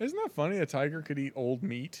 Isn't that funny? A tiger could eat old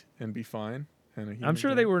meat and be fine. And a I'm human sure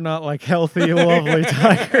can't? they were not like healthy, lovely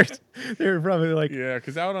tigers. They were probably like, Yeah,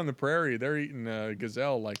 because out on the prairie, they're eating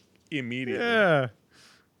gazelle like immediately. yeah.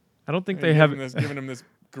 I don't think And they have. giving them this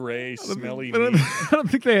gray, smelly I don't, meat. I don't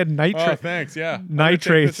think they had Oh, nitrate. thanks. Yeah, I'm gonna take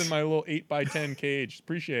Nitrates. this in my little 8x10 cage.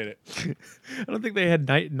 Appreciate it. I don't think they had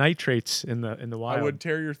nitrates in the wild. I would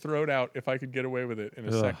tear your throat out if I could get away with it in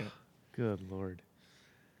a Ugh. second. Good Lord.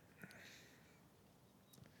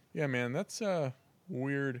 Yeah, man, that's a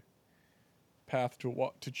weird path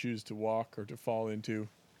to choose to walk or to fall into.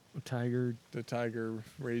 Tiger. The tiger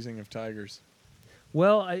raising of tigers.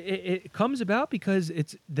 Well, it comes about because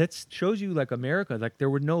that shows you like America, like there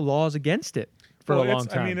were no laws against it for a long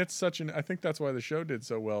time. I mean, it's such an. I think that's why the show did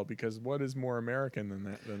so well, because what is more American than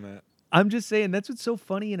that? I'm just saying that's what's so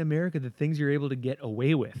funny in America, the things you're able to get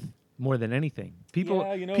away with more than anything. People,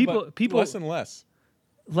 but less and less.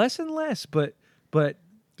 less and less, but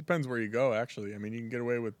Depends where you go. Actually, I mean, you can get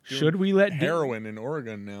away with doing should we let heroin in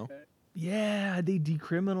Oregon now. Yeah, they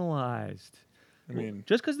decriminalized. I mean,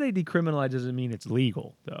 Just because they decriminalize doesn't mean it's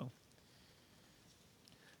legal, though.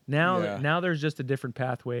 Now there's just a different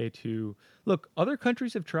pathway to look. Other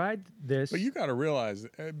countries have tried this. but you got to realize,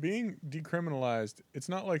 being decriminalized, it's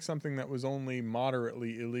not like something that was only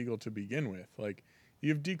moderately illegal to begin with. Like,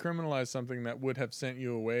 you've decriminalized something that would have sent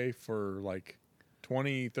you away for like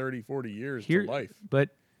 20, 30, 40 years to life. But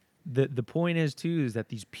the point is too is that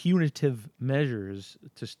these punitive measures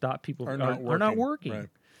to stop people Are not working. Right.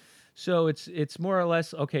 So it's more or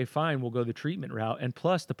less okay. Fine, we'll go the treatment route, and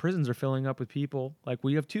plus the prisons are filling up with people. Like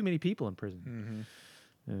we have too many people in prison.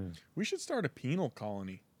 Mm-hmm. We should start a penal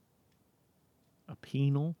colony. A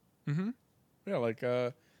penal. Mm-hmm. Yeah, like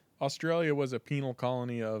Australia was a penal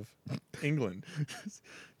colony of England.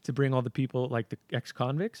 To bring all the people like the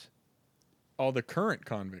ex-convicts. All the current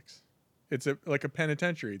convicts. It's like a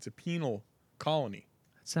penitentiary. It's a penal colony.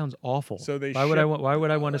 That sounds awful. So they why would I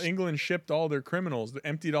want to? England shipped all their criminals,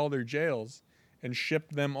 emptied all their jails, and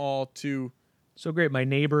shipped them all to. So great. My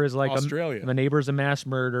neighbor is like Australia. My neighbor's a mass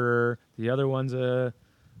murderer. The other one's a.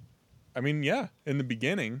 I mean, yeah. In the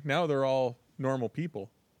beginning, now they're all normal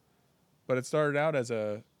people, but it started out as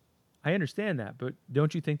a. I understand that, but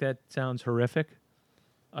don't you think that sounds horrific?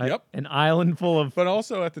 Yep. An island full of But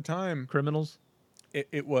also at the time, criminals.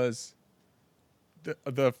 it was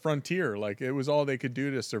the frontier. Like it was all they could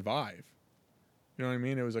do to survive. You know what I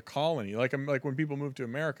mean? It was a colony. Like when people move to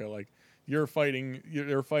America, like they're fighting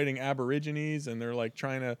Aborigines, and they're like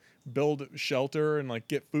trying to build shelter and like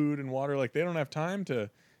get food and water. Like they don't have time to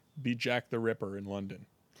be Jack the Ripper in London.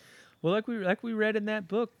 Well, like we read in that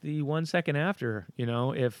book, the 1 second after,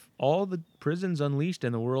 if all the prisons unleashed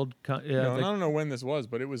in the world, And I don't know when this was,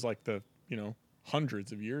 but it was like the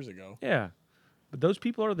hundreds of years ago. yeah, but those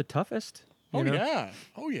people are the toughest. Oh know? yeah,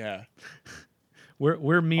 oh yeah.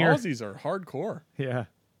 We're mere Aussies are hardcore. yeah,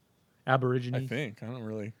 Aborigines. I think I don't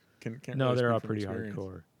really can't. No, really they're speak all from pretty experience.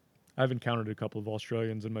 hardcore. I've encountered a couple of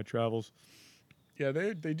Australians in my travels. Yeah,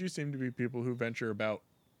 they do seem to be people who venture about.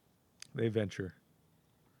 They venture.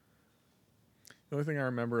 The only thing I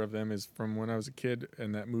remember of them is from when I was a kid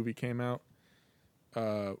and that movie came out.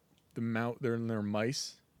 They're in their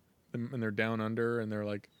mice, and they're down under, and they're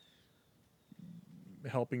like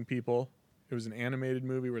helping people. It was an animated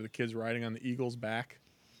movie where the kid's riding on the eagle's back,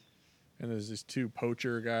 and there's these two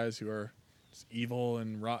poacher guys who are just evil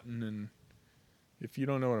and rotten. And if you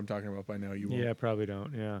don't know what I'm talking about by now, you won't. Yeah, probably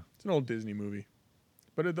don't. Yeah. It's an old Disney movie,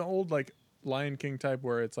 but the old like Lion King type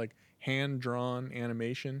where it's like hand drawn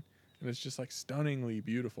animation. And it's just like stunningly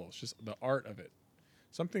beautiful. It's just the art of it.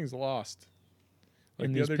 Something's lost. Like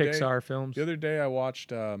In these Pixar films. The other day I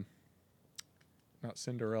watched, not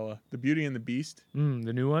Cinderella, The Beauty and the Beast. The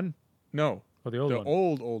new one? No, Oh, the old one.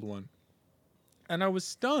 old one. And I was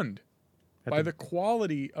stunned by the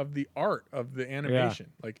quality of the art of the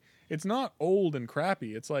animation. Like it's not old and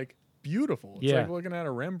crappy. It's like beautiful. It's like looking at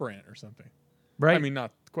a Rembrandt or something. Right. I mean,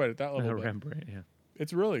 not quite at that level. A But Rembrandt, yeah.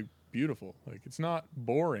 it's really beautiful. Like it's not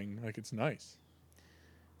boring. Like it's nice.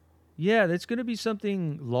 Yeah, that's going to be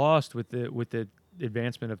something lost with the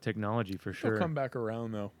advancement of technology for They'll sure. come back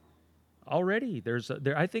around though. Already,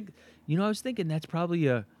 I think, I was thinking that's probably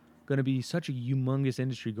going to be such a humongous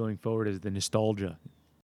industry going forward as the nostalgia.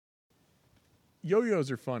 Yo-yos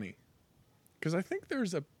are funny because I think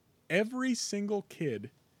every single kid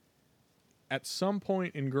at some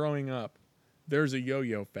point in growing up, there's a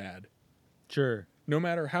yo-yo fad. Sure. No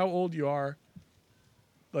matter how old you are,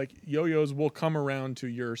 like yo-yos will come around to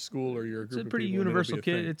your school or your It's group a pretty of people. And it'll universal be a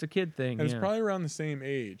kid. thing. It's a kid thing. And yeah. it's probably around the same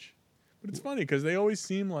age. But it's funny because they always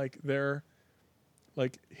seem like they're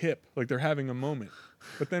like hip, like they're having a moment.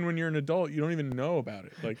 But then when you're an adult, you don't even know about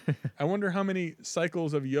it. Like I wonder how many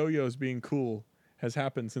cycles of yo-yos being cool has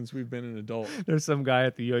happened since we've been an adult. There's some guy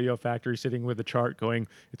at the yo-yo factory sitting with a chart going,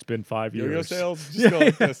 it's been 5 years. Yo-yo sales, just go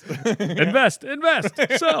like this. invest,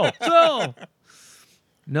 sell.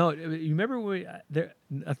 No, you remember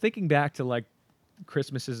thinking back to like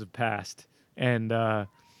Christmases of past, and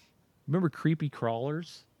remember creepy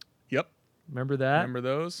crawlers? Yep. Remember that? Remember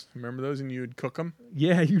those? And you'd cook them?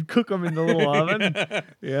 Yeah, you'd cook them in the little oven.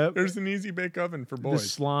 Yep. There's an easy bake oven for The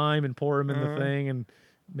boys. slime and pour them in the thing and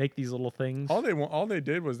make these little things. All they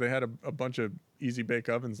did was they had a bunch of easy bake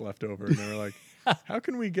ovens left over, and they were like, "How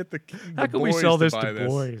can we get the How can boys we sell this buy to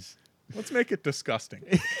boys? Let's make it disgusting."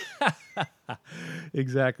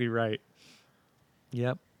 Exactly right.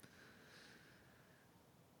 Yep.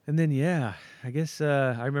 And then, I guess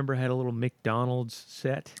I remember I had a little McDonald's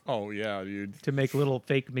set Oh yeah, dude. to make little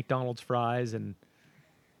fake McDonald's fries and,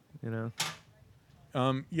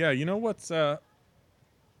 Yeah, you know what's an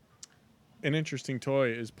interesting toy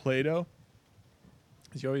is Play-Doh.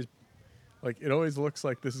 Is you always it always looks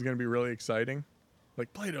like this is gonna be really exciting.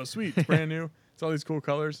 Like Play-Doh, sweet, it's brand new. It's all these cool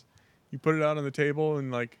colors. You put it out on the table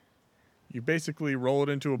and you basically roll it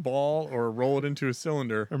into a ball or roll it into a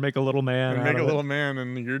cylinder or make a little man and out make a of little it. man,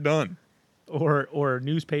 and you're done. Or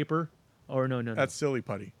newspaper. Or no. That's silly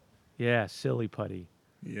putty. Yeah, silly putty.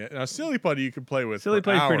 Yeah, now silly putty you could play with. Silly for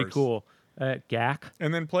putty's pretty hours. cool. GAC.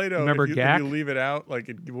 And then Play-Doh, Remember if you GAC? leave it out,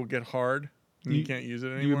 it will get hard and you can't use it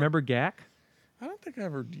anymore. Do you remember GAC? I don't think I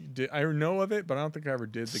ever did. I know of it, but I don't think I ever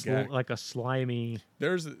did the GAC. Like a slimy.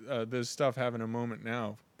 There's stuff having a moment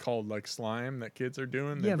now called like slime that kids are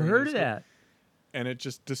doing. They Yeah, I've bring heard to of school, that. and it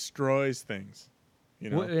just destroys things. You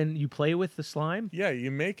know? And you play with the slime? Yeah, you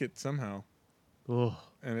make it somehow, Oh,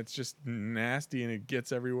 and it's just nasty, and it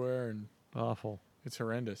gets everywhere, and awful. it's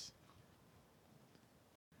horrendous.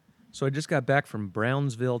 So I just got back from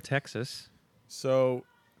Brownsville, Texas. So,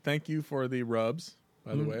 thank you for the rubs,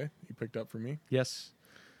 by the way, you picked up for me. Yes.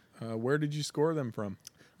 Where did you score them from?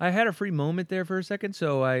 I had a free moment there for a second,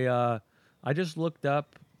 so I just looked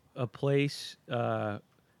up a place.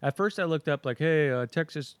 At first, I looked up hey,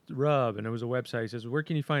 Texas Rub, and it was a website. It says, where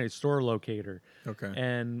can you find a store locator? Okay.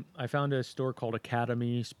 And I found a store called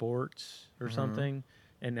Academy Sports or something,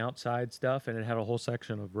 and outside stuff, and it had a whole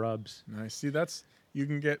section of rubs. Nice. See, you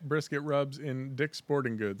can get brisket rubs in Dick's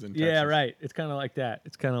Sporting Goods in Texas. Yeah, right. It's kind of like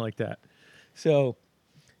that. So,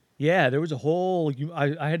 yeah, there was a whole.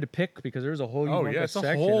 I had to pick because there was a whole. Oh yeah, it's a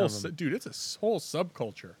section whole of them. dude. It's a whole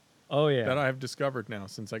subculture Oh yeah, that I have discovered now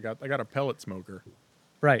since I got a pellet smoker.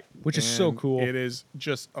 right. Which is so And cool. It is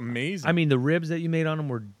just amazing. I mean, the ribs that you made on them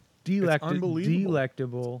were unbelievable.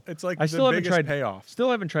 delectable. It's like I the still haven't biggest tried payoff.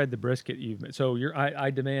 Still haven't tried the brisket you've made. So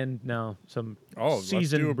I demand now some. Oh, let's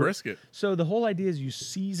seasoned do a brisket. So the whole idea is you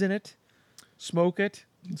season it, smoke it,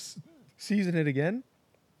 season it again.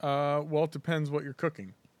 Well, it depends what you're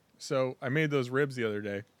cooking. So I made those ribs the other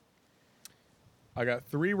day. I got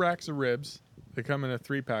 3 racks of ribs. They come in a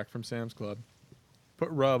 3-pack from Sam's Club. Put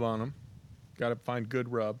rub on them. Got to find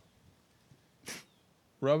good rub.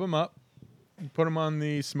 Rub them up. Put them on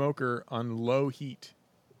the smoker on low heat,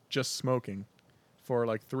 just smoking, for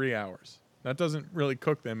like 3 hours. That doesn't really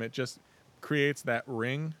cook them. It just creates that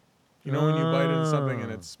ring. You know when you bite into something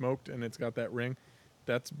and it's smoked and it's got that ring?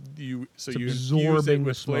 That's you. So It's you infuse absorbing it the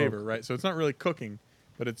with smoke. flavor, right? So it's not really cooking,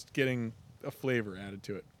 but it's getting a flavor added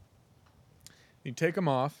to it. You take them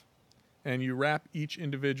off, and you wrap each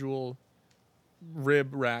individual rib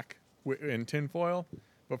rack in tin foil.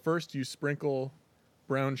 But first, you sprinkle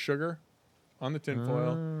brown sugar on the tin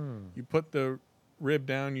foil. You put the rib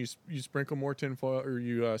down. You sprinkle more tin foil, or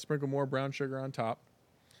you sprinkle more brown sugar on top.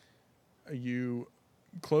 You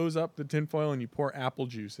close up the tin foil and you pour apple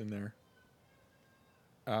juice in there.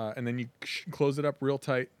 And then you close it up real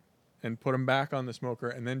tight and put them back on the smoker,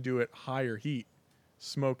 and then do it higher heat,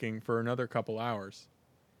 smoking for another couple hours.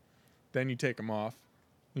 Then you take them off,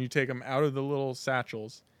 and you take them out of the little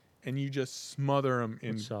satchels, and you just smother them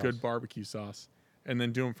in sauce? good barbecue sauce, and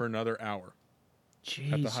then do them for another hour.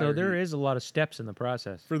 Jeez, so higher there heat. is a lot of steps in the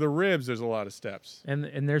process, For the ribs, there's a lot of steps. and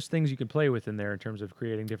there's things you can play with in there in terms of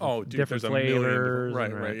creating different Oh, dude, different there's a million flavors.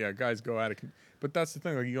 different, and right, yeah, guys go at it. But that's the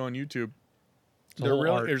thing, like you go on YouTube, a whole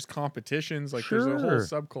art. there's competitions, like there's a whole Sure.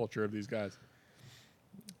 subculture of these guys.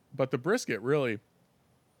 But the brisket, really,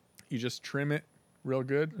 you just trim it real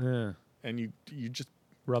good, Yeah, and you just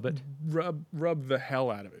rub it. rub the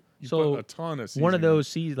hell out of it. You So, put a ton of seasoning One of on.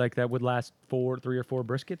 those like that would last 3 or 4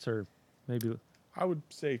 briskets, or maybe. I would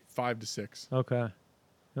say 5 to 6, Okay.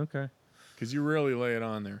 because you really lay it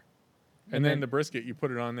on there. And, And then then- the brisket, you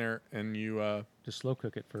put it on there, and you Just slow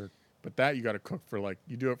cook it for. but that you got to cook for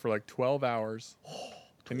you do it for 12 hours,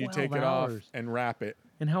 and you take 12 it off hours. and wrap it.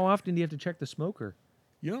 And how often do you have to check the smoker?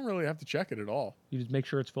 You don't really have to check it at all. You just make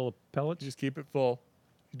sure it's full of pellets. You just keep it full.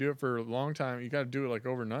 You do it for a long time. You got to do it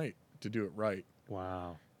overnight to do it right.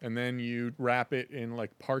 Wow. And then you wrap it in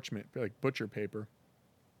parchment, like butcher paper,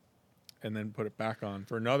 and then put it back on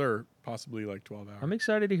for another possibly 12 hours. I'm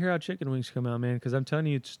excited to hear how chicken wings come out, man, because I'm telling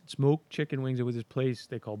you, it's smoked chicken wings. It was this place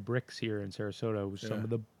they call Bricks here in Sarasota. It was some Yeah. of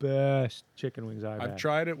the best chicken wings I've I've had.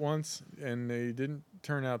 tried it once, and they didn't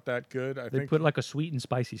turn out that good. I They think put a sweet and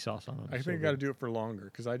spicy sauce on them. I think I got to do it for longer,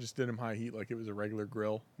 because I just did them high heat like it was a regular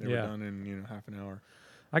grill. They were Yeah. done in half an hour.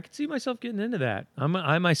 I could see myself getting into that.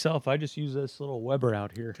 I myself, I just use this little Weber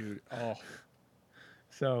out here. Dude, oh,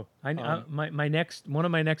 So my next one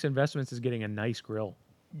of my next investments is getting a nice grill,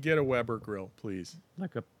 get a Weber grill, please.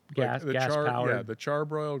 like a Like gas powered. Yeah, the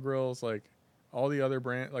charbroil grills, all the other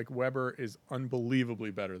brand, Weber is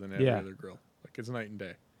unbelievably better than every Yeah. other grill. It's night and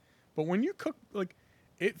day. But when you cook,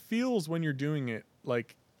 it feels when you're doing it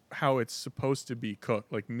like how it's supposed to be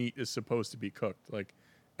cooked, like meat is supposed to be cooked,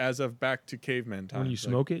 as of back to caveman times. When you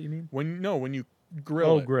smoke it, you mean? When you grill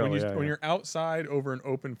Oh, it. grill, when yeah. you're outside over an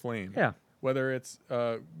open flame. Yeah. Whether it's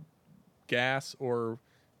gas or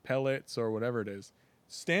pellets or whatever it is.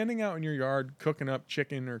 Standing out in your yard cooking up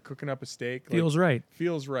chicken or cooking up a steak Feels right.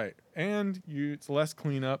 feels right, and it's less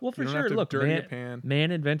cleanup. Well, for you don't sure. have to Look, dirty a pan.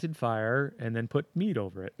 man invented fire and then put meat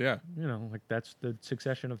over it. Yeah, That's the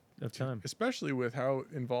succession of time. especially with how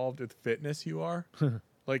involved with fitness you are.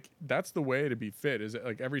 That's the way to be fit. Is it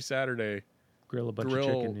every Saturday Grill a bunch grill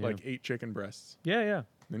of chicken. Yeah. 8 chicken breasts, yeah.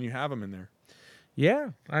 then you have them in there. Yeah,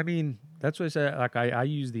 I mean that's what I said. I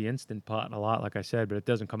use the instant pot a lot, like I said, but it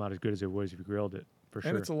doesn't come out as good as it was if you grilled it for sure.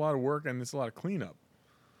 And it's a lot of work and it's a lot of cleanup.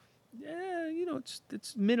 Yeah,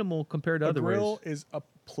 it's minimal compared to A other grill ways. is a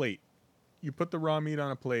plate. You put the raw meat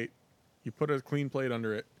on a plate. You put a clean plate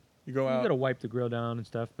under it. You go You out. gotta wipe the grill down and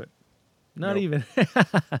stuff, but not Nope. even.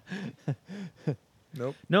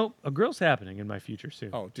 Nope. Nope, a grill's happening in my future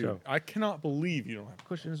soon. Oh, dude, So, I cannot believe you don't have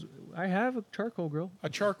question is, I have a charcoal grill. a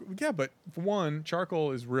charcoal. Yeah, but for one,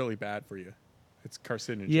 charcoal is really bad for you. It's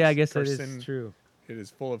carcinogenous. Yeah, I guess that is true. It is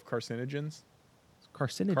full of carcinogens.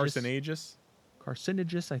 Carcinogenous. Carcinogenous.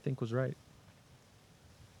 Carcinogenous, I think was right.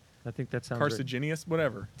 I think that sounds right. carcinogenous,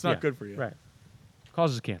 whatever. It's not good for you. Right.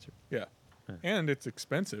 Causes cancer. Yeah. Yeah. And it's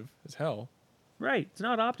expensive as hell. Right. It's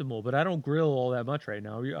not optimal, but I don't grill all that much right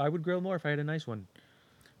now. I would grill more if I had a nice one.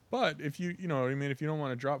 But if you know, I mean, if you don't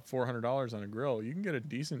want to drop $400 on a grill, you can get a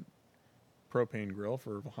decent propane grill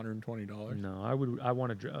for $120. No, I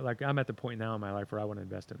want to, like, I'm at the point now in my life where I want to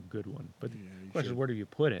invest in a good one. But Yeah, the you question should. is, where do you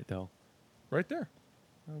put it, though? Right there.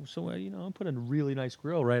 So, I'm putting a really nice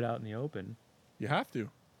grill right out in the open. You have to.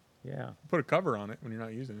 Yeah. Put a cover on it when you're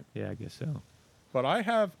not using it. Yeah, I guess so. But I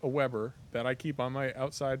have a Weber that I keep on my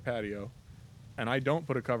outside patio, and I don't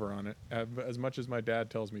put a cover on it as much as my dad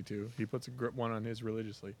tells me to. He puts one on his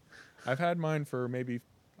religiously. I've had mine for maybe,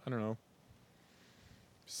 I don't know,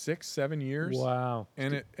 6-7 years. Wow.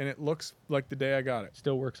 And it looks like the day I got it.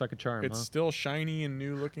 Still works like a charm, It's huh? still shiny and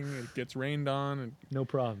new looking. It gets rained on and No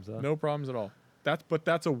problems, huh? no problems at all.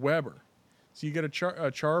 That's a Weber. So you get a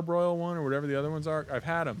charbroil one or whatever the other ones are. I've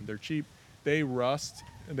had them. They're cheap. They rust.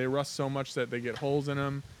 They rust so much that they get holes in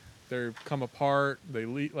them. They come apart. They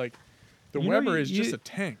leak. Like the Weber is just a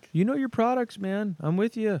tank. You know your products, man. I'm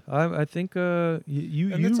with you. I think And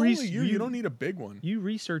it's only you. You don't need a big one. You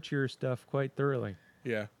research your stuff quite thoroughly.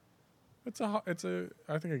 Yeah. I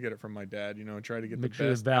think I get it from my dad, try to get Make the sure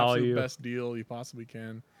the best, value. absolute best deal you possibly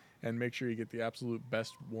can and make sure you get the absolute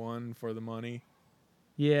best one for the money.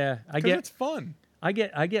 Yeah, It's fun. I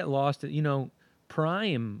get lost at,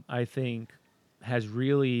 Prime, I think, has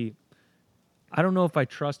really, I don't know if I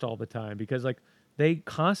trust all the time because like they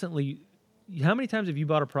constantly, how many times have you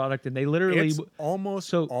bought a product and they literally, It's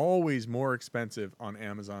almost always more expensive on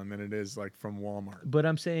Amazon than it is like from Walmart. but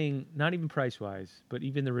I'm saying not even price wise, but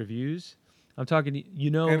even the reviews, I'm talking,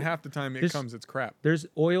 And half the time it's crap. There's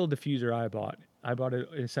oil diffuser I bought an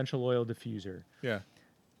essential oil diffuser. Yeah.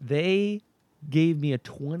 They gave me a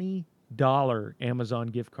 $20 Amazon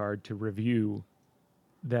gift card to review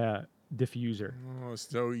the diffuser. Oh,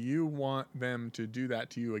 so you want them to do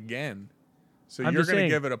that to you again. So I'm you're just going to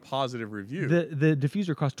saying, give it a positive review. The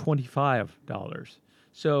diffuser cost $25.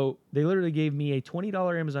 So they literally gave me a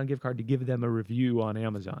 $20 Amazon gift card to give them a review on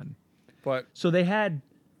Amazon. But So they had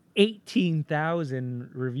 18,000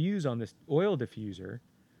 reviews on this oil diffuser.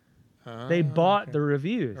 They bought the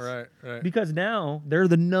reviews. Right. Because now they're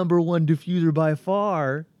the number one diffuser by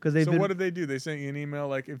far. So what did they do? They sent you an email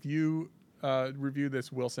like, if you review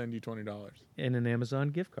this, we'll send you $20. And an Amazon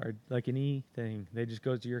gift card, like anything. They just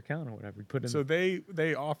goes to your account or whatever. You put in, So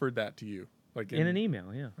they offered that to you, like in an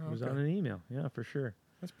email. Yeah, Oh, it was okay. on an email. Yeah, for sure.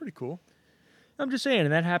 That's pretty cool. I'm just saying,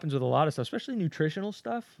 and that happens with a lot of stuff, especially nutritional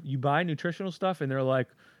stuff. You buy nutritional stuff, and they're like,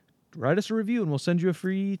 write us a review, and we'll send you a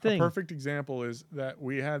free thing. A perfect example is that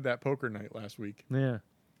we had that poker night last week, Yeah.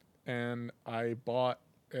 and I bought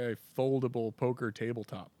a foldable poker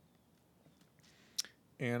tabletop.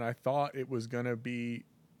 And I thought it was going to be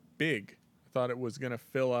big. I thought it was going to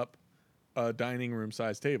fill up a dining room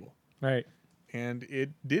size table. Right. And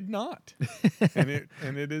it did not. and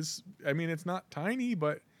it is, I mean, it's not tiny,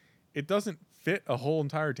 but it doesn't fit a whole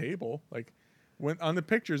entire table. Like when on the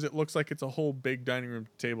pictures, it looks like it's a whole big dining room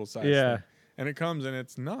table size. Yeah. Thing. And it comes and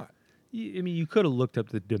it's not. You could have looked up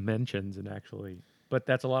the dimensions and actually, but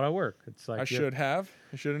that's a lot of work. It's like I should have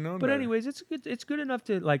known But better. anyways, it's good enough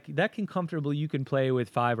to like that can comfortably you can play with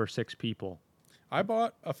 5 or 6 people. I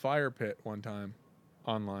bought a fire pit one time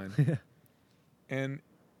online. And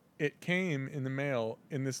it came in the mail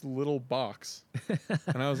in this little box.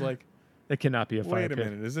 And I was like, That cannot be a fire wait a pit.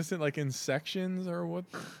 minute, is this like in sections or what?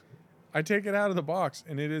 I take it out of the box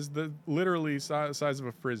and it is the literally size of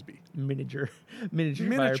a frisbee. Miniature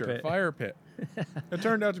Fire pit. It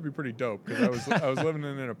turned out to be pretty dope because I was living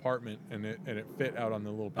in an apartment and it fit out on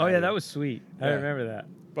the little patio. Oh yeah, that was sweet. I Yeah. remember that.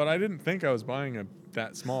 But I didn't think I was buying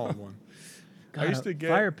that small one. God, I used to get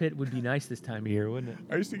fire pit would be nice this time of year, wouldn't it?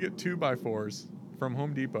 I used to get 2x4s from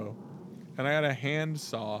Home Depot, and I had a hand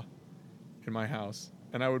saw in my house,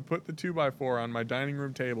 and I would put the 2x4 on my dining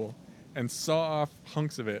room table and saw off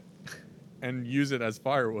hunks of it and use it as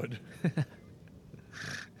firewood.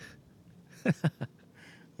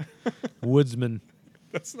 Woodsman.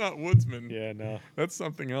 That's not woodsman. Yeah, no. That's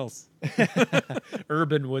something else.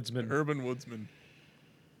 Urban woodsman. Urban woodsman.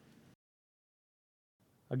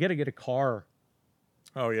 I gotta get a car.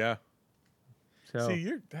 Oh yeah. So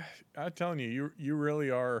See, I'm telling you, you really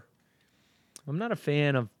are. I'm not a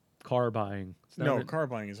fan of car buying. It's not No, car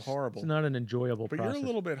buying is horrible. It's not an enjoyable But process. you're a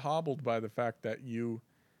little bit hobbled by the fact that you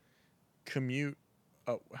commute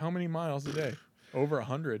how many miles a day? Over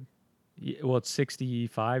 100. Yeah, well, it's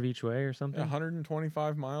 65 each way or something.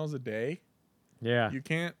 125 miles a day. Yeah. You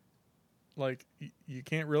can't you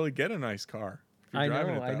can't really get a nice car If you're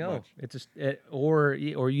driving it I that know. much. It's just or you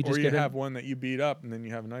just Or you get have one that you beat up and then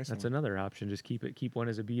you have a nice That's one. another option. Just keep one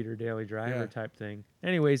as a beat or daily driver Yeah. type thing.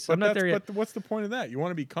 Anyways, But I'm not there yet. But what's the point of that? You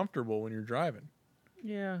want to be comfortable when you're driving.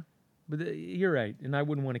 Yeah, but you're right, and I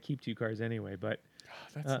wouldn't want to keep 2 cars anyway. But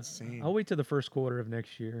God, that's insane. I'll wait till the first quarter of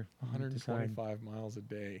next year. and decide. 125 miles a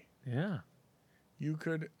day. Yeah. You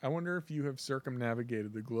could. I wonder if you have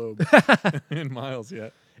circumnavigated the globe in miles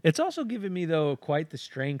yet. It's also given me though quite the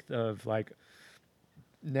strength of like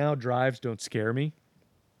now drives don't scare me.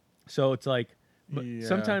 So it's like but Yeah.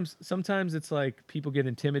 sometimes it's like people get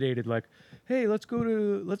intimidated like, "Hey, let's go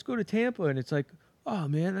to Tampa." And it's like, "Oh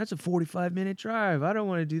man, that's a 45-minute drive. I don't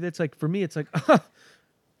want to do that." It's like for me it's like,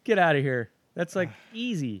 "Get out of here." That's like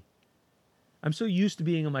easy. I'm so used to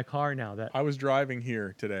being in my car now that I was driving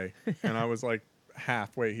here today, and I was like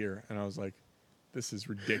halfway here, and I was like, "This is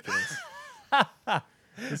ridiculous."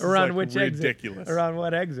 This is, around like, which ridiculous. exit? Around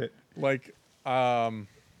what exit? Like,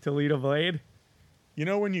 Toledo Blade? you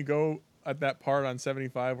know when you go at that part on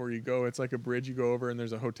 75 where you go, it's like a bridge you go over, and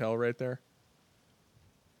there's a hotel right there.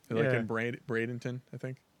 Like Yeah. in Bradenton, I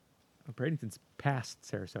think. Oh, Bradenton's past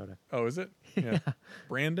Sarasota. Oh, is it? Yeah.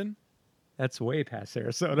 Brandon? That's way past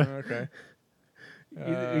Sarasota. Okay.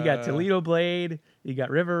 You got Toledo Blade, you got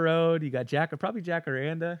River Road, you got probably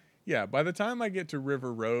Jacaranda. Yeah, by the time I get to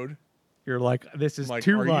River Road, You're like, this is I'm like,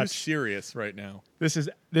 too are you much. serious right now? This is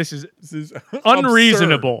This is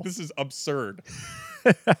Unreasonable. absurd. This is absurd.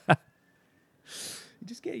 you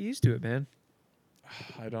just get used to it, man.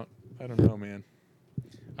 I don't know, man.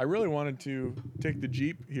 I really wanted to take the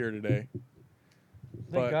Jeep here today. Thank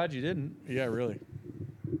But- God you didn't. Yeah, really.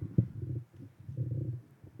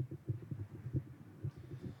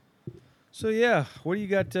 So yeah, what do you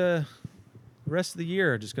got the rest of the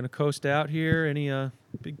year? Just gonna coast out here? Any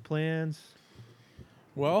big plans?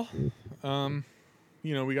 Well, we got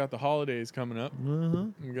the holidays coming up. Uh-huh.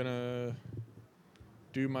 I'm gonna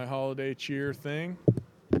do my holiday cheer thing.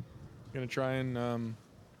 Gonna try and I'm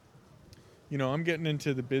getting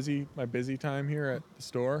into my busy time here at the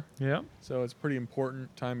store. Yeah. So it's a pretty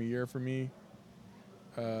important time of year for me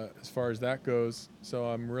as far as that goes. So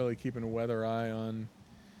I'm really keeping a weather eye on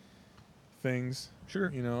things.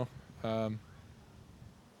 Sure. I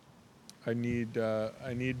need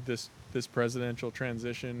this presidential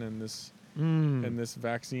transition and this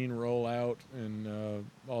vaccine rollout and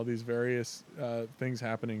all these various things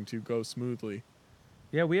happening to go smoothly.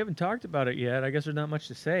 Yeah, we haven't talked about it yet. I guess there's not much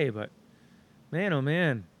to say, but man, oh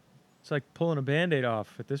man, it's like pulling a Band-Aid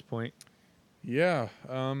off at this point. Yeah.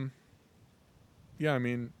 I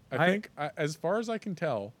mean, I think as far as I can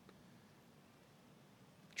tell,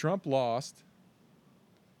 Trump lost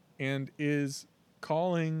and is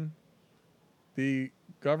calling the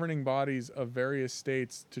governing bodies of various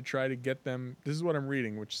states to try to get them. This is what I'm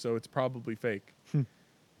reading, so it's probably fake,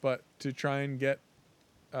 but to try and get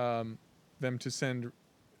them to send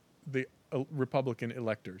the Republican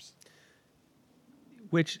electors.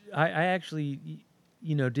 Which I actually,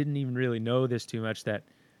 didn't even really know this too much, that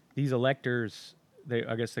these electors,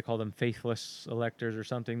 I guess they call them faithless electors or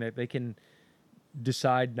something, that they can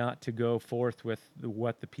decide not to go forth with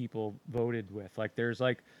what the people voted with.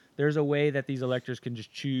 There's a way that these electors can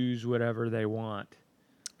just choose whatever they want.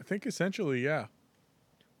 I think essentially, yeah.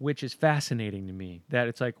 Which is fascinating to me. That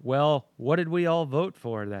it's like, well, what did we all vote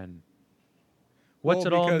for then? What's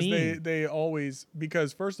it all mean? They always,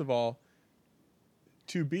 because first of all,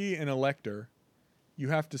 to be an elector, you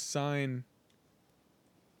have to sign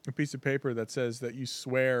a piece of paper that says that you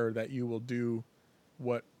swear that you will do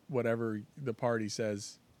whatever the party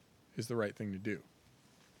says is the right thing to do.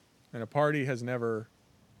 And a party has never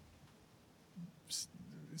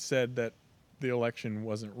said that the election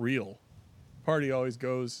wasn't real. Party always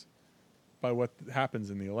goes by what happens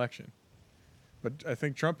in the election. But I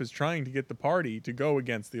think Trump is trying to get the party to go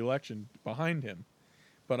against the election behind him.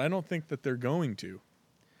 But I don't think that they're going to.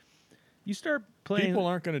 You start playing. People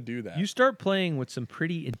aren't going to do that. You start playing with some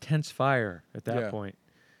pretty intense fire at that Yeah. point.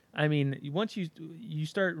 I mean, once you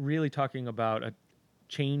start really talking about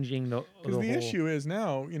changing the Because the whole issue is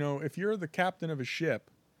now, if you're the captain of a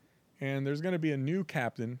ship and there's going to be a new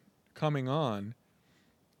captain coming on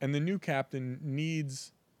and the new captain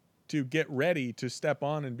needs to get ready to step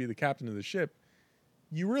on and be the captain of the ship,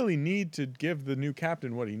 you really need to give the new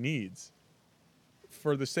captain what he needs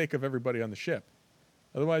for the sake of everybody on the ship.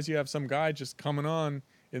 Otherwise, you have some guy just coming on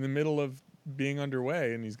in the middle of being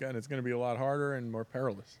underway, and it's going to be a lot harder and more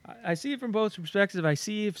perilous. I see it from both perspectives. I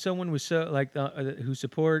see if someone was so who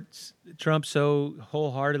supports Trump so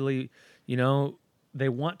wholeheartedly, they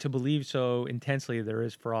want to believe so intensely there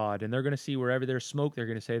is fraud, and they're going to see wherever there's smoke, they're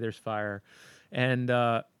going to say there's fire, and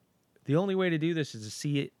the only way to do this is to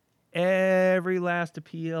see it every last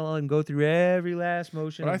appeal and go through every last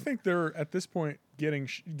motion. But I think they're at this point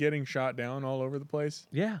getting shot down all over the place.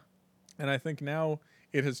 Yeah. And I think now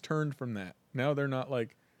it has turned from that. Now they're not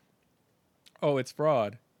like, oh, it's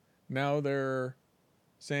fraud. Now they're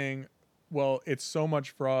saying, well, it's so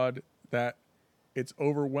much fraud that it's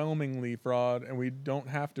overwhelmingly fraud and we don't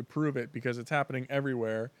have to prove it because it's happening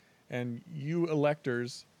everywhere. And you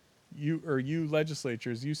electors, you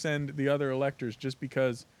legislatures, you send the other electors just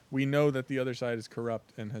because we know that the other side is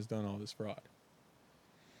corrupt and has done all this fraud.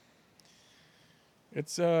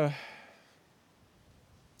 It's an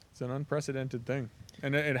unprecedented thing.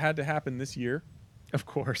 And it had to happen this year. Of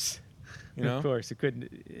course. You know? Of course. It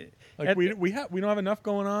couldn't. Like we don't have enough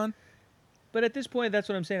going on. But at this point, that's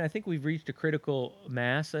what I'm saying. I think we've reached a critical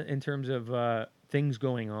mass in terms of things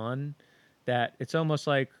going on that it's almost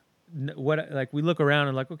like we look around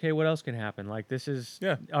and like, okay, what else can happen? Like this is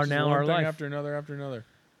our life after another.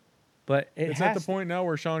 But it's at the point now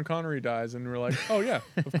where Sean Connery dies and we're like, oh yeah,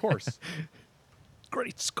 of course.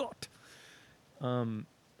 Great Scott. No.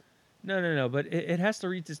 But it has to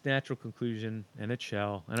reach its natural conclusion, and it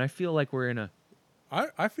shall. And I feel like we're in a.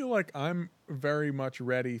 I feel like I'm very much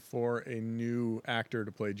ready for a new actor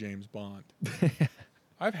to play James Bond.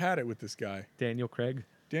 I've had it with this guy. Daniel Craig.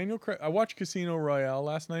 I watched Casino Royale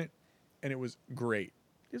last night, and it was great.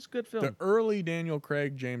 It's a good film. The early Daniel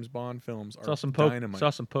Craig James Bond films are dynamite. Saw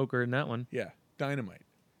some poker in that one. Yeah, dynamite.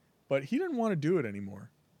 But he didn't want to do it anymore,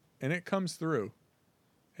 and it comes through.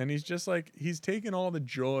 And he's just like, he's taken all the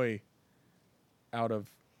joy out of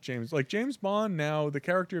James. Like James Bond now, the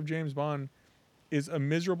character of James Bond is a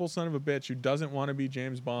miserable son of a bitch who doesn't want to be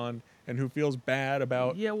James Bond and who feels bad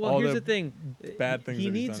about all here's the thing. Bad things he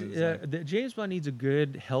that needs, he's done in his life. James Bond needs a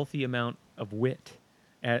good, healthy amount of wit,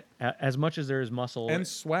 as much as there is muscle and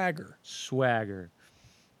swagger.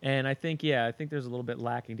 And I think there's a little bit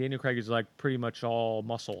lacking. Daniel Craig is like pretty much all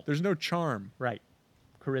muscle. There's no charm. Right.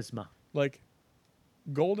 Charisma. Like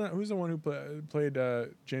who's the one who played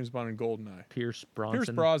James Bond in GoldenEye? Pierce Brosnan. Pierce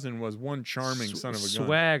Brosnan was one charming son of a gun.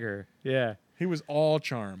 Swagger. Yeah. He was all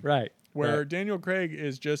charm. Right. Where Daniel Craig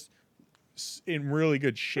is just in really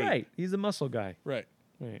good shape. Right. He's a muscle guy. Right.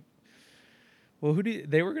 Well,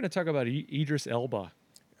 they were going to talk about Idris Elba.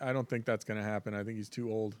 I don't think that's going to happen. I think he's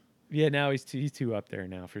too old. Yeah, now he's too up there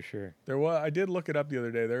now for sure. I did look it up the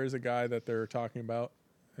other day. There is a guy that they're talking about,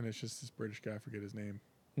 and it's just this British guy. I forget his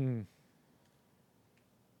name.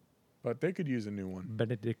 But they could use a new one.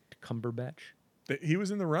 Benedict Cumberbatch. He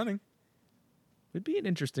was in the running. It'd be an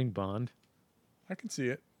interesting Bond. I can see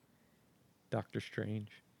it. Doctor Strange.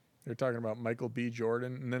 They're talking about Michael B.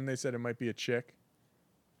 Jordan, and then they said it might be a chick.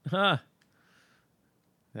 Huh.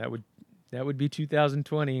 That would be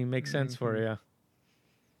 2020. Makes sense for you.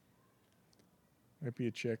 Might be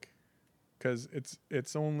a chick, because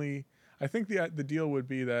it's only. I think the deal would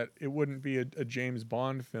be that it wouldn't be a James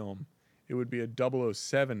Bond film. It would be a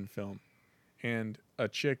 007 film, and a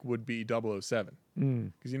chick would be 007.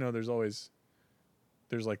 Because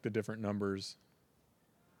there's like the different numbers.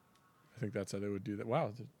 I think that's how they would do that.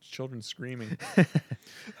 Wow, the children screaming.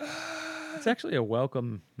 It's actually a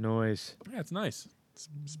welcome noise. Yeah, it's nice.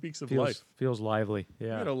 It speaks of life. life. Feels lively. Yeah.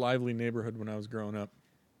 We had a lively neighborhood when I was growing up.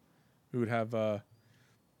 We would have,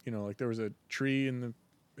 like there was a tree in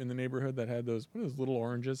the neighborhood that had those little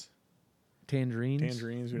oranges. Tangerines.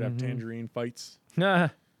 We'd have tangerine fights. We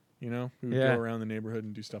would go around the neighborhood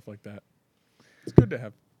and do stuff like that. It's good to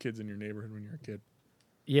have kids in your neighborhood when you're a kid.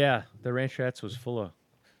 Yeah, the ranchettes was full of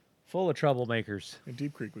troublemakers. And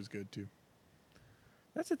Deep Creek was good too.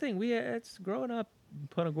 That's the thing. It's growing up.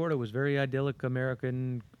 Punta Gorda was very idyllic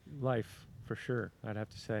American life for sure. I'd have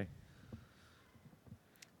to say.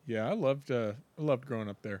 Yeah, I loved growing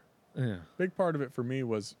up there. Yeah. Big part of it for me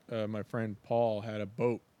was my friend Paul had a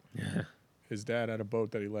boat. His dad had a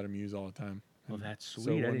boat that he let him use all the time. Well, that's sweet.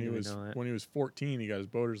 So I didn't even know that. when he was 14, he got his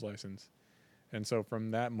boater's license, and so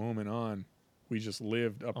from that moment on, we just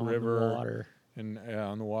lived upriver. On the water. And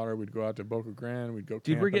on the water, we'd go out to Boca Grande. We'd go.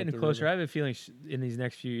 Dude, camp we're out getting the closer. river. I have a feeling in these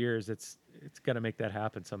next few years, it's got to make that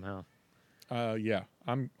happen somehow. Yeah,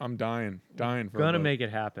 I'm dying for. Gonna make it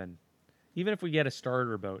happen, even if we get a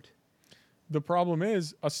starter boat. The problem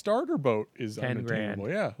is a starter boat is 10 unattainable.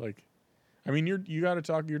 grand. Yeah, like, I mean, you're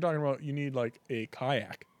talking about you need like a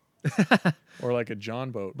kayak or like a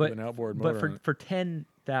John boat with an outboard motor. But for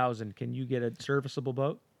 10,000, can you get a serviceable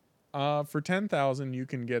boat? For 10,000, you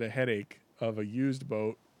can get a headache of a used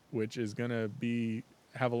boat, which is gonna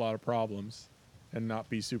have a lot of problems and not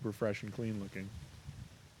be super fresh and clean looking.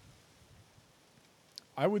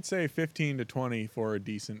 I would say 15 to 20 for a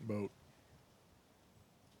decent boat.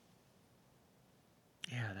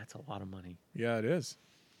 Yeah, that's a lot of money. Yeah, it is.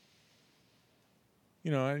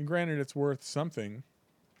 You know, and granted, it's worth something,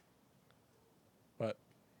 but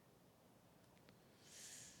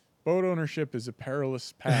boat ownership is a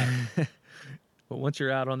perilous path. But once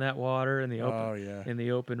you're out on that water in the open, Oh, yeah. in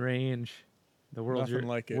the open range, the world's Nothing your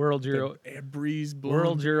like it. world's your The breeze blowing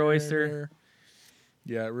world's your through oyster. there.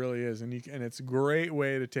 Yeah, it really is, and it's a great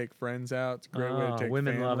way to take friends out. It's a great way to take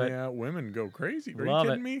women family love it. out. Women go crazy. Are Love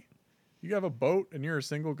you kidding it. me? You have a boat and you're a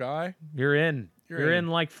single guy. You're in. You're You're in. in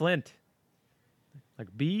like Flint. Like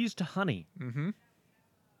bees to honey. Mm-hmm.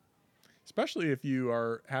 Especially if you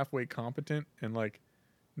are halfway competent and like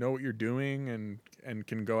know what you're doing and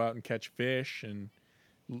can go out and catch fish and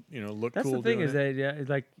look That's cool. the thing doing is it. that it's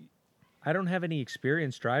like I don't have any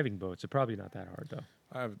experience driving boats. It's probably not that hard though.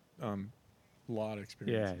 I have a lot of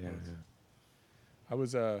experience. Yeah, with yeah, boats. yeah. I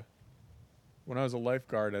was when I was a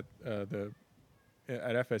lifeguard at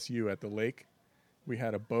at FSU at the lake, we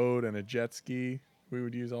had a boat and a jet ski we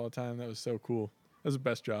would use all the time. That was so cool. That was the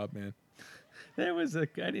best job, man. That was I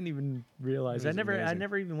didn't even realize. It was I amazing.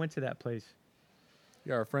 never even went to that place.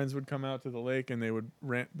 Yeah, our friends would come out to the lake and they would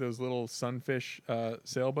rent those little sunfish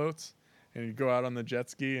sailboats, and you'd go out on the jet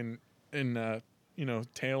ski and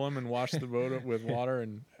tail them and wash the boat up with water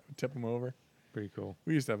and tip them over. Pretty cool.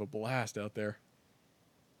 We used to have a blast out there.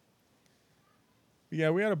 But yeah,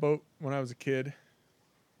 we had a boat when I was a kid,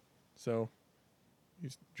 so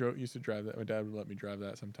used to drive that. My dad would let me drive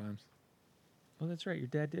that sometimes. Oh, that's right. Your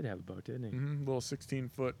dad did have a boat, didn't he? Little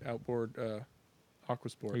 16-foot outboard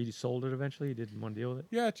aquasport. Oh, you sold it eventually? You didn't want to deal with it?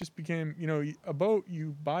 Yeah, it just became, a boat,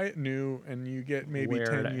 you buy it new and you get maybe Wear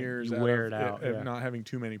 10 it- years you out wear of it out, of yeah. not having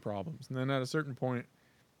too many problems. And then at a certain point,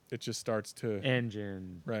 it just starts to,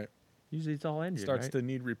 Engine. right, Usually it's all engine, starts right? to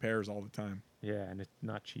need repairs all the time. Yeah, and it's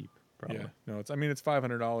not cheap, probably. Yeah, no, it's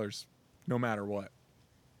 $500 no matter what.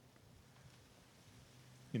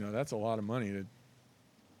 That's a lot of money to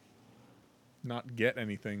not get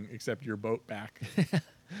anything except your boat back.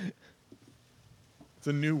 It's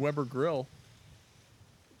a new Weber grill.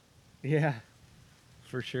 Yeah,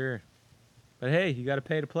 for sure. But hey, you got to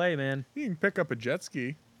pay to play, man. You can pick up a jet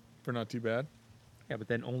ski for not too bad. Yeah, but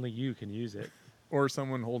then only you can use it. Or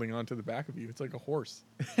someone holding on to the back of you. It's like a horse.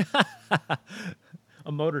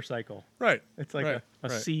 A motorcycle. Right. It's like right, a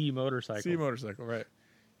right. sea motorcycle. Sea motorcycle, right.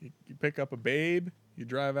 You pick up a babe. You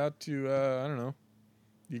drive out to, I don't know.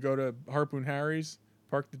 You go to Harpoon Harry's,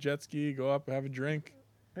 park the jet ski, go up, have a drink.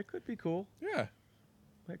 That could be cool. Yeah.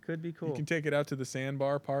 That could be cool. You can take it out to the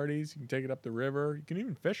sandbar parties. You can take it up the river. You can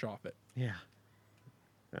even fish off it. Yeah.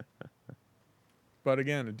 But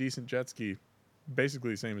again, a decent jet ski,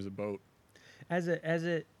 basically the same as a boat. As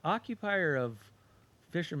a occupier of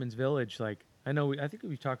Fisherman's Village, like I think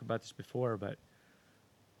we've talked about this before, but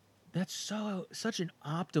that's such an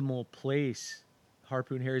optimal place.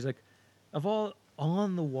 Harpoon Harry's, like, of all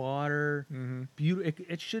on the water, beautiful.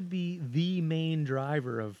 It should be the main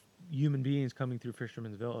driver of human beings coming through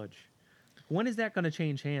Fisherman's Village. When is that going to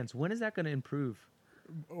change hands? When is that going to improve?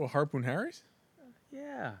 Oh, Harpoon Harry's?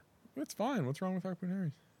 Yeah, It's fine. What's wrong with Harpoon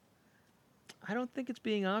Harry's? I don't think it's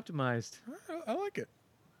being optimized. I like it.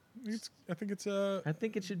 I think it's I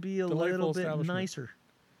think it should be a Delightful little bit establishment. nicer.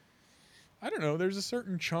 I don't know. There's a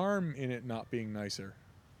certain charm in it not being nicer.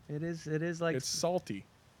 It is like It's salty.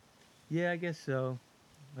 yeah, I guess so.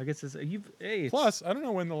 I guess it's Plus, I don't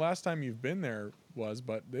know when the last time you've been there was,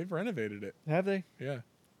 but they've renovated it. have they? Yeah.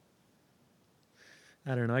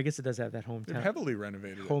 I don't know. I guess it does have that They've heavily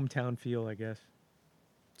renovated it. hometown feel. I guess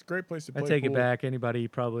It's a great place to I play take it pool. back. Anybody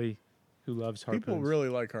probably who loves harpoons. People really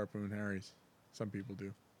like Harpoon Harry's. Some people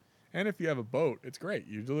do. And if you have a boat, it's great.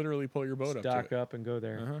 You literally pull your boat stock up to it. up and go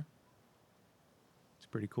there. Uh-huh. It's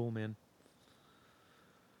pretty cool, man.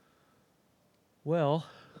 Well,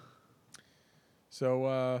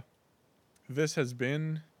 So this has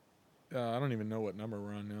been, I don't even know what number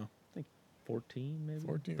we're on now. 14 maybe.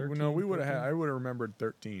 14. 13, No, we would have 14? had. I would have remembered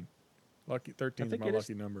 13. Lucky 13 is think my it is.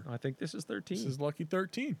 lucky number. I think this is 13. This is lucky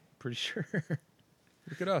 13. pretty sure.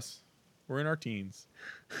 Look at us. We're in our teens.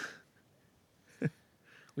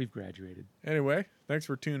 We've graduated. Anyway, thanks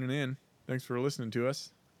for tuning in. Thanks for listening to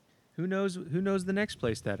us. Who knows the next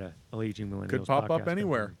place that a Aging Millennials Could pop podcast up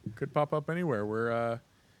anywhere. Could pop up anywhere.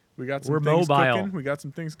 We got some We're things mobile. cooking. We got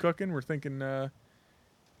some things cooking. We're thinking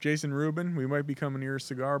Jason Rubin, we might be coming to your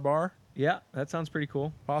cigar bar, Yeah, that sounds pretty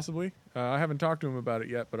cool. possibly. I haven't talked to him about it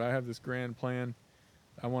yet, but I have this grand plan.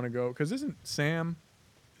 I want to go because isn't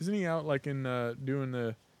he out like in doing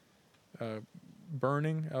the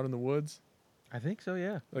burning out in the woods? I think so,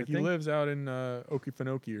 yeah. Like I he think lives out in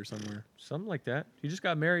Okefenokee or somewhere. something like that. You just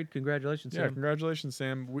got married. Congratulations, Yeah, Sam. congratulations,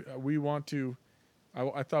 Sam. We want to.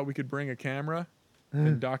 I thought we could bring a camera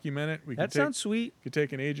and document it. We That sounds sweet. could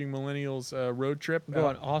take an aging millennials road trip. Go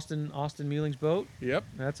out. on Austin Mealing's boat. Yep,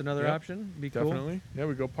 That's another Yep. option. Be cool. definitely. Yeah,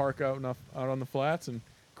 we go park out on the flats and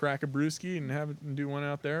crack a brewski and do one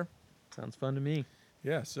out there. Sounds fun to me.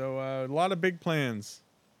 Yeah, so a lot of big plans,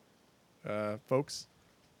 folks.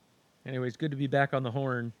 Anyways, good to be back on the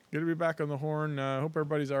horn. Good to be back on the horn. Hope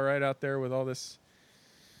everybody's all right out there with all this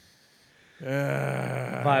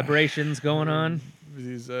Vibrations going on.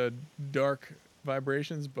 these dark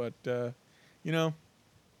vibrations. But got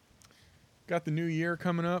the new year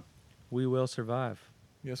coming up. We will survive.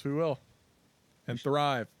 Yes, we will, and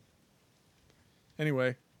thrive.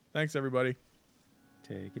 Anyway, thanks everybody.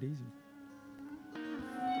 Take it easy.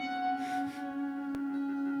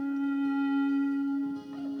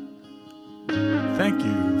 Thank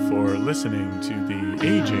you for listening to the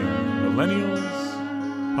Aging Millennials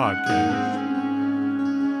podcast.